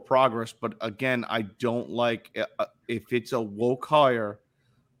for progress. But again, I don't like if it's a woke hire,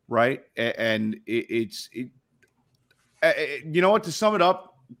 right? And you know what, to sum it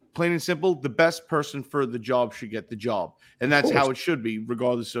up, plain and simple, the best person for the job should get the job. And that's how it should be,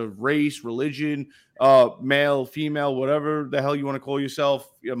 regardless of race, religion, male, female, whatever the hell you want to call yourself,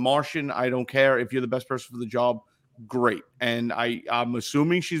 Martian, I don't care. If you're the best person for the job, great. And I'm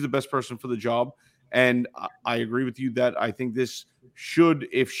assuming she's the best person for the job. And I agree with you that I think this should,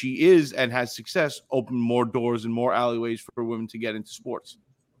 if she is and has success, open more doors and more alleyways for women to get into sports.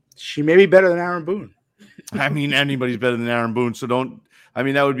 She may be better than Aaron Boone. I mean, anybody's better than Aaron Boone. So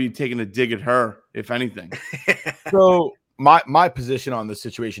that would be taking a dig at her, if anything. So my position on this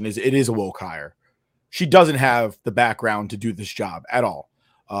situation is it is a woke hire. She doesn't have the background to do this job at all.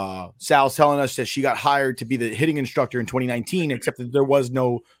 Sal's telling us that she got hired to be the hitting instructor in 2019, except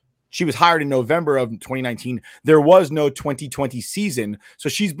that she was hired in November of 2019. There was no 2020 season. So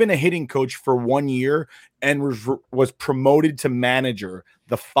she's been a hitting coach for 1 year and was promoted to manager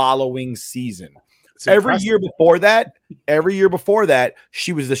the following season. Every year before that,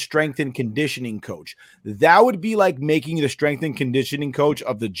 she was the strength and conditioning coach. That would be like making the strength and conditioning coach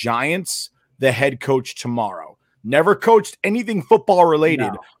of the Giants the head coach tomorrow. Never coached anything football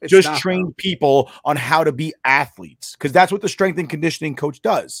related, just trained people on how to be athletes, because that's what the strength and conditioning coach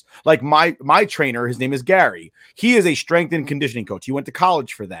does. Like my trainer, his name is Gary. He is a strength and conditioning coach. He went to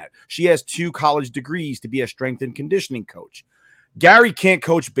college for that. She has 2 college degrees to be a strength and conditioning coach. Gary can't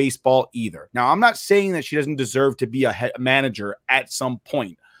coach baseball either. Now, I'm not saying that she doesn't deserve to be a manager at some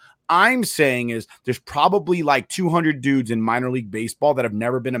point. I'm saying is there's probably like 200 dudes in minor league baseball that have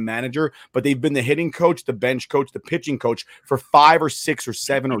never been a manager, but they've been the hitting coach, the bench coach, the pitching coach for 5 or 6 or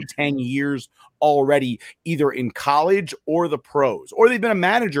 7 or 10 years already, either in college or the pros, or they've been a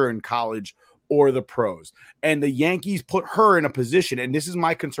manager in college or the pros. And the Yankees put her in a position, and this is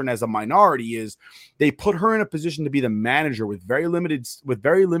my concern as a minority, is they put her in a position to be the manager with very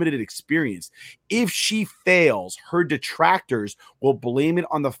limited experience. If she fails, her detractors will blame it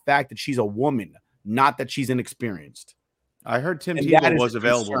on the fact that she's a woman, not that she's inexperienced. I heard Tim Tebow was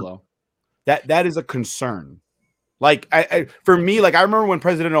available though. That is a concern. Like for me, like I remember when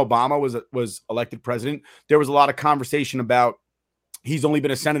President Obama was elected president, there was a lot of conversation about he's only been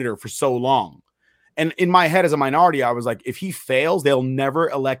a senator for so long. And in my head as a minority, I was like, if he fails, they'll never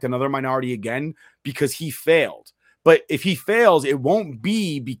elect another minority again because he failed. But if he fails, it won't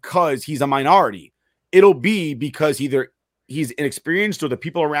be because he's a minority. It'll be because either he's inexperienced or the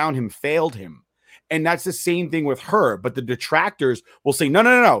people around him failed him. And that's the same thing with her. But the detractors will say,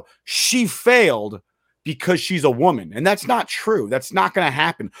 no. She failed because she's a woman. And that's not true. That's not going to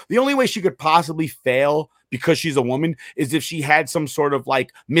happen. The only way she could possibly fail because she's a woman is if she had some sort of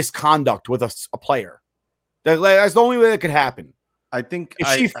like misconduct with a player. That's the only way that could happen. I think if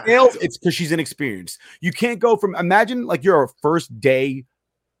she fails, it's because she's inexperienced. You can't go from, imagine like you're a first day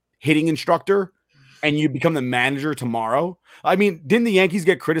hitting instructor and you become the manager tomorrow. I mean, didn't the Yankees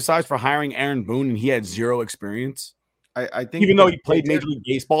get criticized for hiring Aaron Boone and he had 0 experience? I think even though he played Major League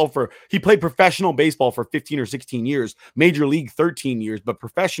Baseball he played professional baseball for 15 or 16 years, Major League 13 years, but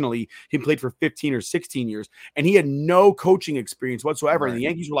professionally he played for 15 or 16 years and he had no coaching experience whatsoever. Right. And the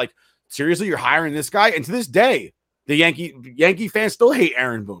Yankees were like, seriously, you're hiring this guy? And to this day, the Yankee fans still hate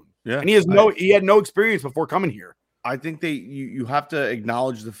Aaron Boone. Yeah. And he had no experience before coming here. I think you have to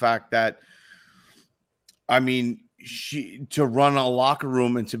acknowledge the fact that, I mean, to run a locker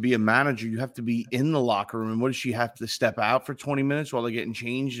room and to be a manager, you have to be in the locker room. And what does she have to step out for 20 minutes while they're getting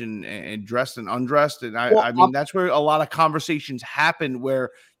changed and dressed and undressed? And I mean, that's where a lot of conversations happen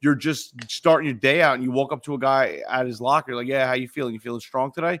where you're just starting your day out and you walk up to a guy at his locker, like, yeah, how you feeling? You feeling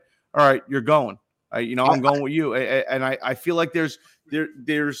strong today? All right, you're going. I'm going with you. And I feel like there's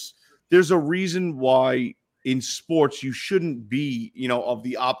a reason why in sports you shouldn't be, of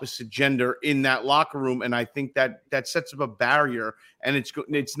the opposite gender in that locker room. And I think that sets up a barrier, and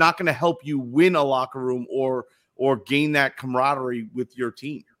it's not going to help you win a locker room or gain that camaraderie with your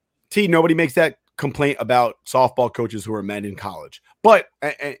team. Nobody makes that complaint about softball coaches who are men in college, but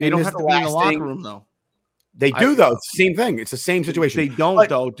they don't have to be in the locker room though. They do, though. It's the same thing. It's the same situation. They don't,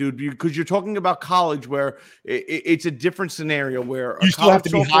 though, dude, because you're talking about college where it's a different scenario where you still have to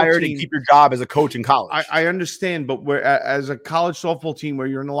be hired and keep your job as a coach in college. I understand, but where as a college softball team where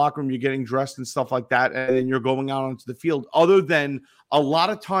you're in the locker room, you're getting dressed and stuff like that, and then you're going out onto the field, other than a lot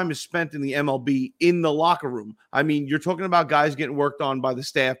of time is spent in the MLB in the locker room. I mean, you're talking about guys getting worked on by the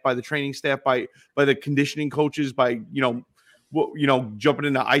staff, by the training staff, by the conditioning coaches, by, jumping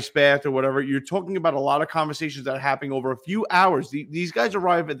in the ice bath or whatever. You're talking about a lot of conversations that are happening over a few hours. These guys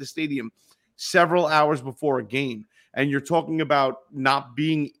arrive at the stadium several hours before a game, and you're talking about not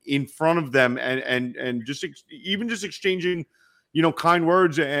being in front of them and just exchanging, kind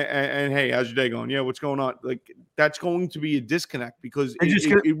words and hey, how's your day going? Yeah, what's going on? Like, that's going to be a disconnect because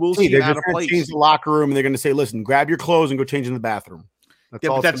it will seem out of place. Change the locker room, and they're going to say, "Listen, grab your clothes and go change in the bathroom."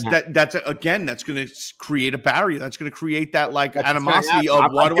 That's going to create a barrier. That's going to create that animosity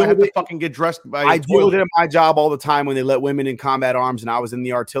of why do I have to fucking get dressed by? I deal with it in my job all the time when they let women in combat arms, and I was in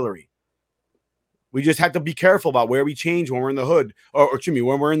the artillery. We just have to be careful about where we change when we're in the hood, or excuse me,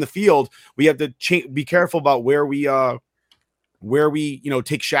 when we're in the field. We have to be careful about where we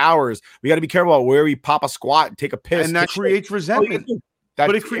take showers. We got to be careful about where we pop a squat and take a piss, and that creates resentment.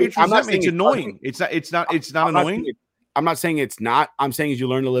 But it creates resentment. It's annoying. It's not annoying. I'm not saying it's not. I'm saying you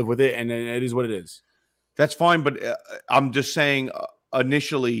learn to live with it, and it is what it is. That's fine, but I'm just saying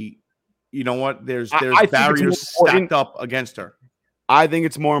initially, you know what? There's barriers stacked up against her. I think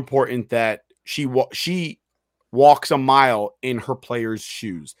it's more important that she walks a mile in her players'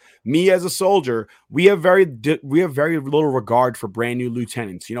 shoes. Me as a soldier, we have very little regard for brand new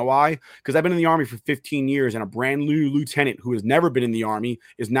lieutenants. You know why? Because I've been in the Army for 15 years, and a brand new lieutenant who has never been in the Army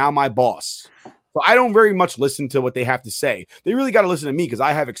is now my boss. So I don't very much listen to what they have to say. They really got to listen to me because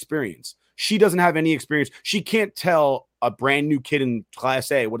I have experience. She doesn't have any experience. She can't tell a brand new kid in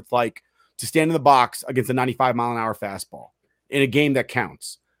Class A what it's like to stand in the box against a 95-mile-an-hour fastball in a game that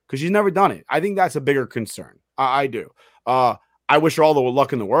counts because she's never done it. I think that's a bigger concern. I do. I wish her all the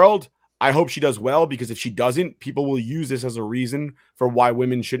luck in the world. I hope she does well because if she doesn't, people will use this as a reason for why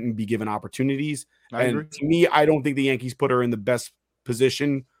women shouldn't be given opportunities. I agree. To me, I don't think the Yankees put her in the best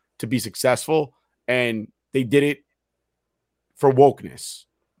position to be successful. And they did it for wokeness.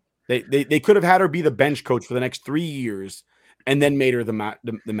 They could have had her be the bench coach for the next 3 years, and then made her the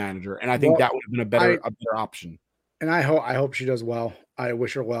manager. And I think that would have been a better option. And I hope she does well. I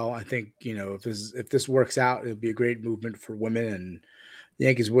wish her well. I think if this works out, it'll be a great movement for women, and the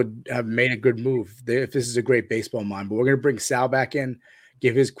Yankees would have made a good move if this is a great baseball mind. But we're going to bring Sal back in,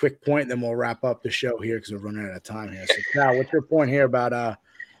 give his quick point, and then we'll wrap up the show here because we're running out of time here. So Sal, what's your point here about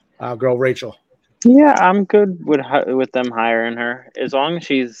girl Rachel? Yeah, I'm good with them hiring her as long as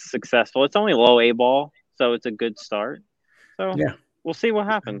she's successful. It's only low A ball, so it's a good start. So yeah, we'll see what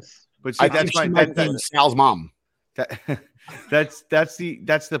happens. But see, that's Sal's mom. That's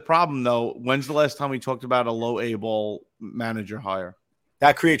the problem though. When's the last time we talked about a low A ball manager hire?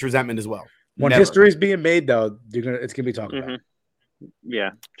 That creates resentment as well. When history is being made, though, it's gonna be talked about.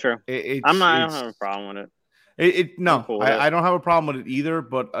 Yeah, true. I don't have a problem with it. I don't have a problem with it either.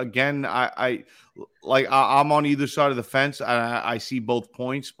 But again, I'm on either side of the fence. I see both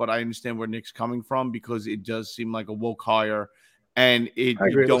points, but I understand where Nick's coming from because it does seem like a woke hire, and you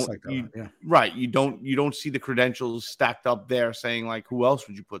don't see the credentials stacked up there saying like who else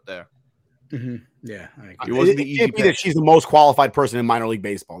would you put there? Mm-hmm. Yeah, it wasn't the easy can't be that she's the most qualified person in minor league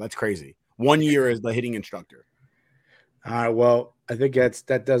baseball. That's crazy. 1 year as the hitting instructor. All right. Well, I think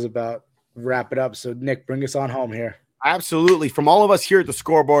that does about wrap it up. So Nick, bring us on home here. Absolutely. From all of us here at the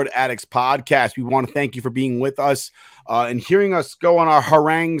Scoreboard Addicts podcast, we want to thank you for being with us and hearing us go on our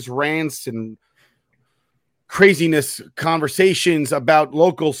harangues, rants, and craziness conversations about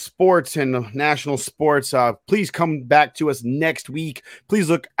local sports and national sports. Please come back to us next week. Please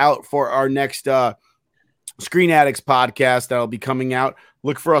look out for our next Screen Addicts podcast that'll be coming out.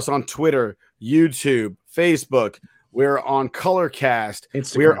 Look for us on Twitter, YouTube, Facebook. We're on Colorcast.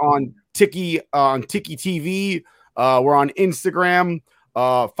 Instagram. We're on Tiki TV. We're on Instagram.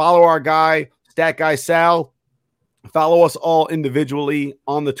 Follow our guy, Stat Guy Sal. Follow us all individually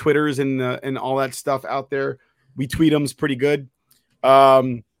on the Twitters and all that stuff out there. We tweet them. It's pretty good.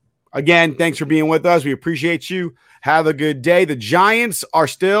 Again, thanks for being with us. We appreciate you. Have a good day. The Giants are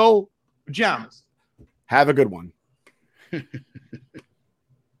still pajamas. Have a good one.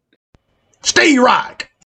 Stay rock.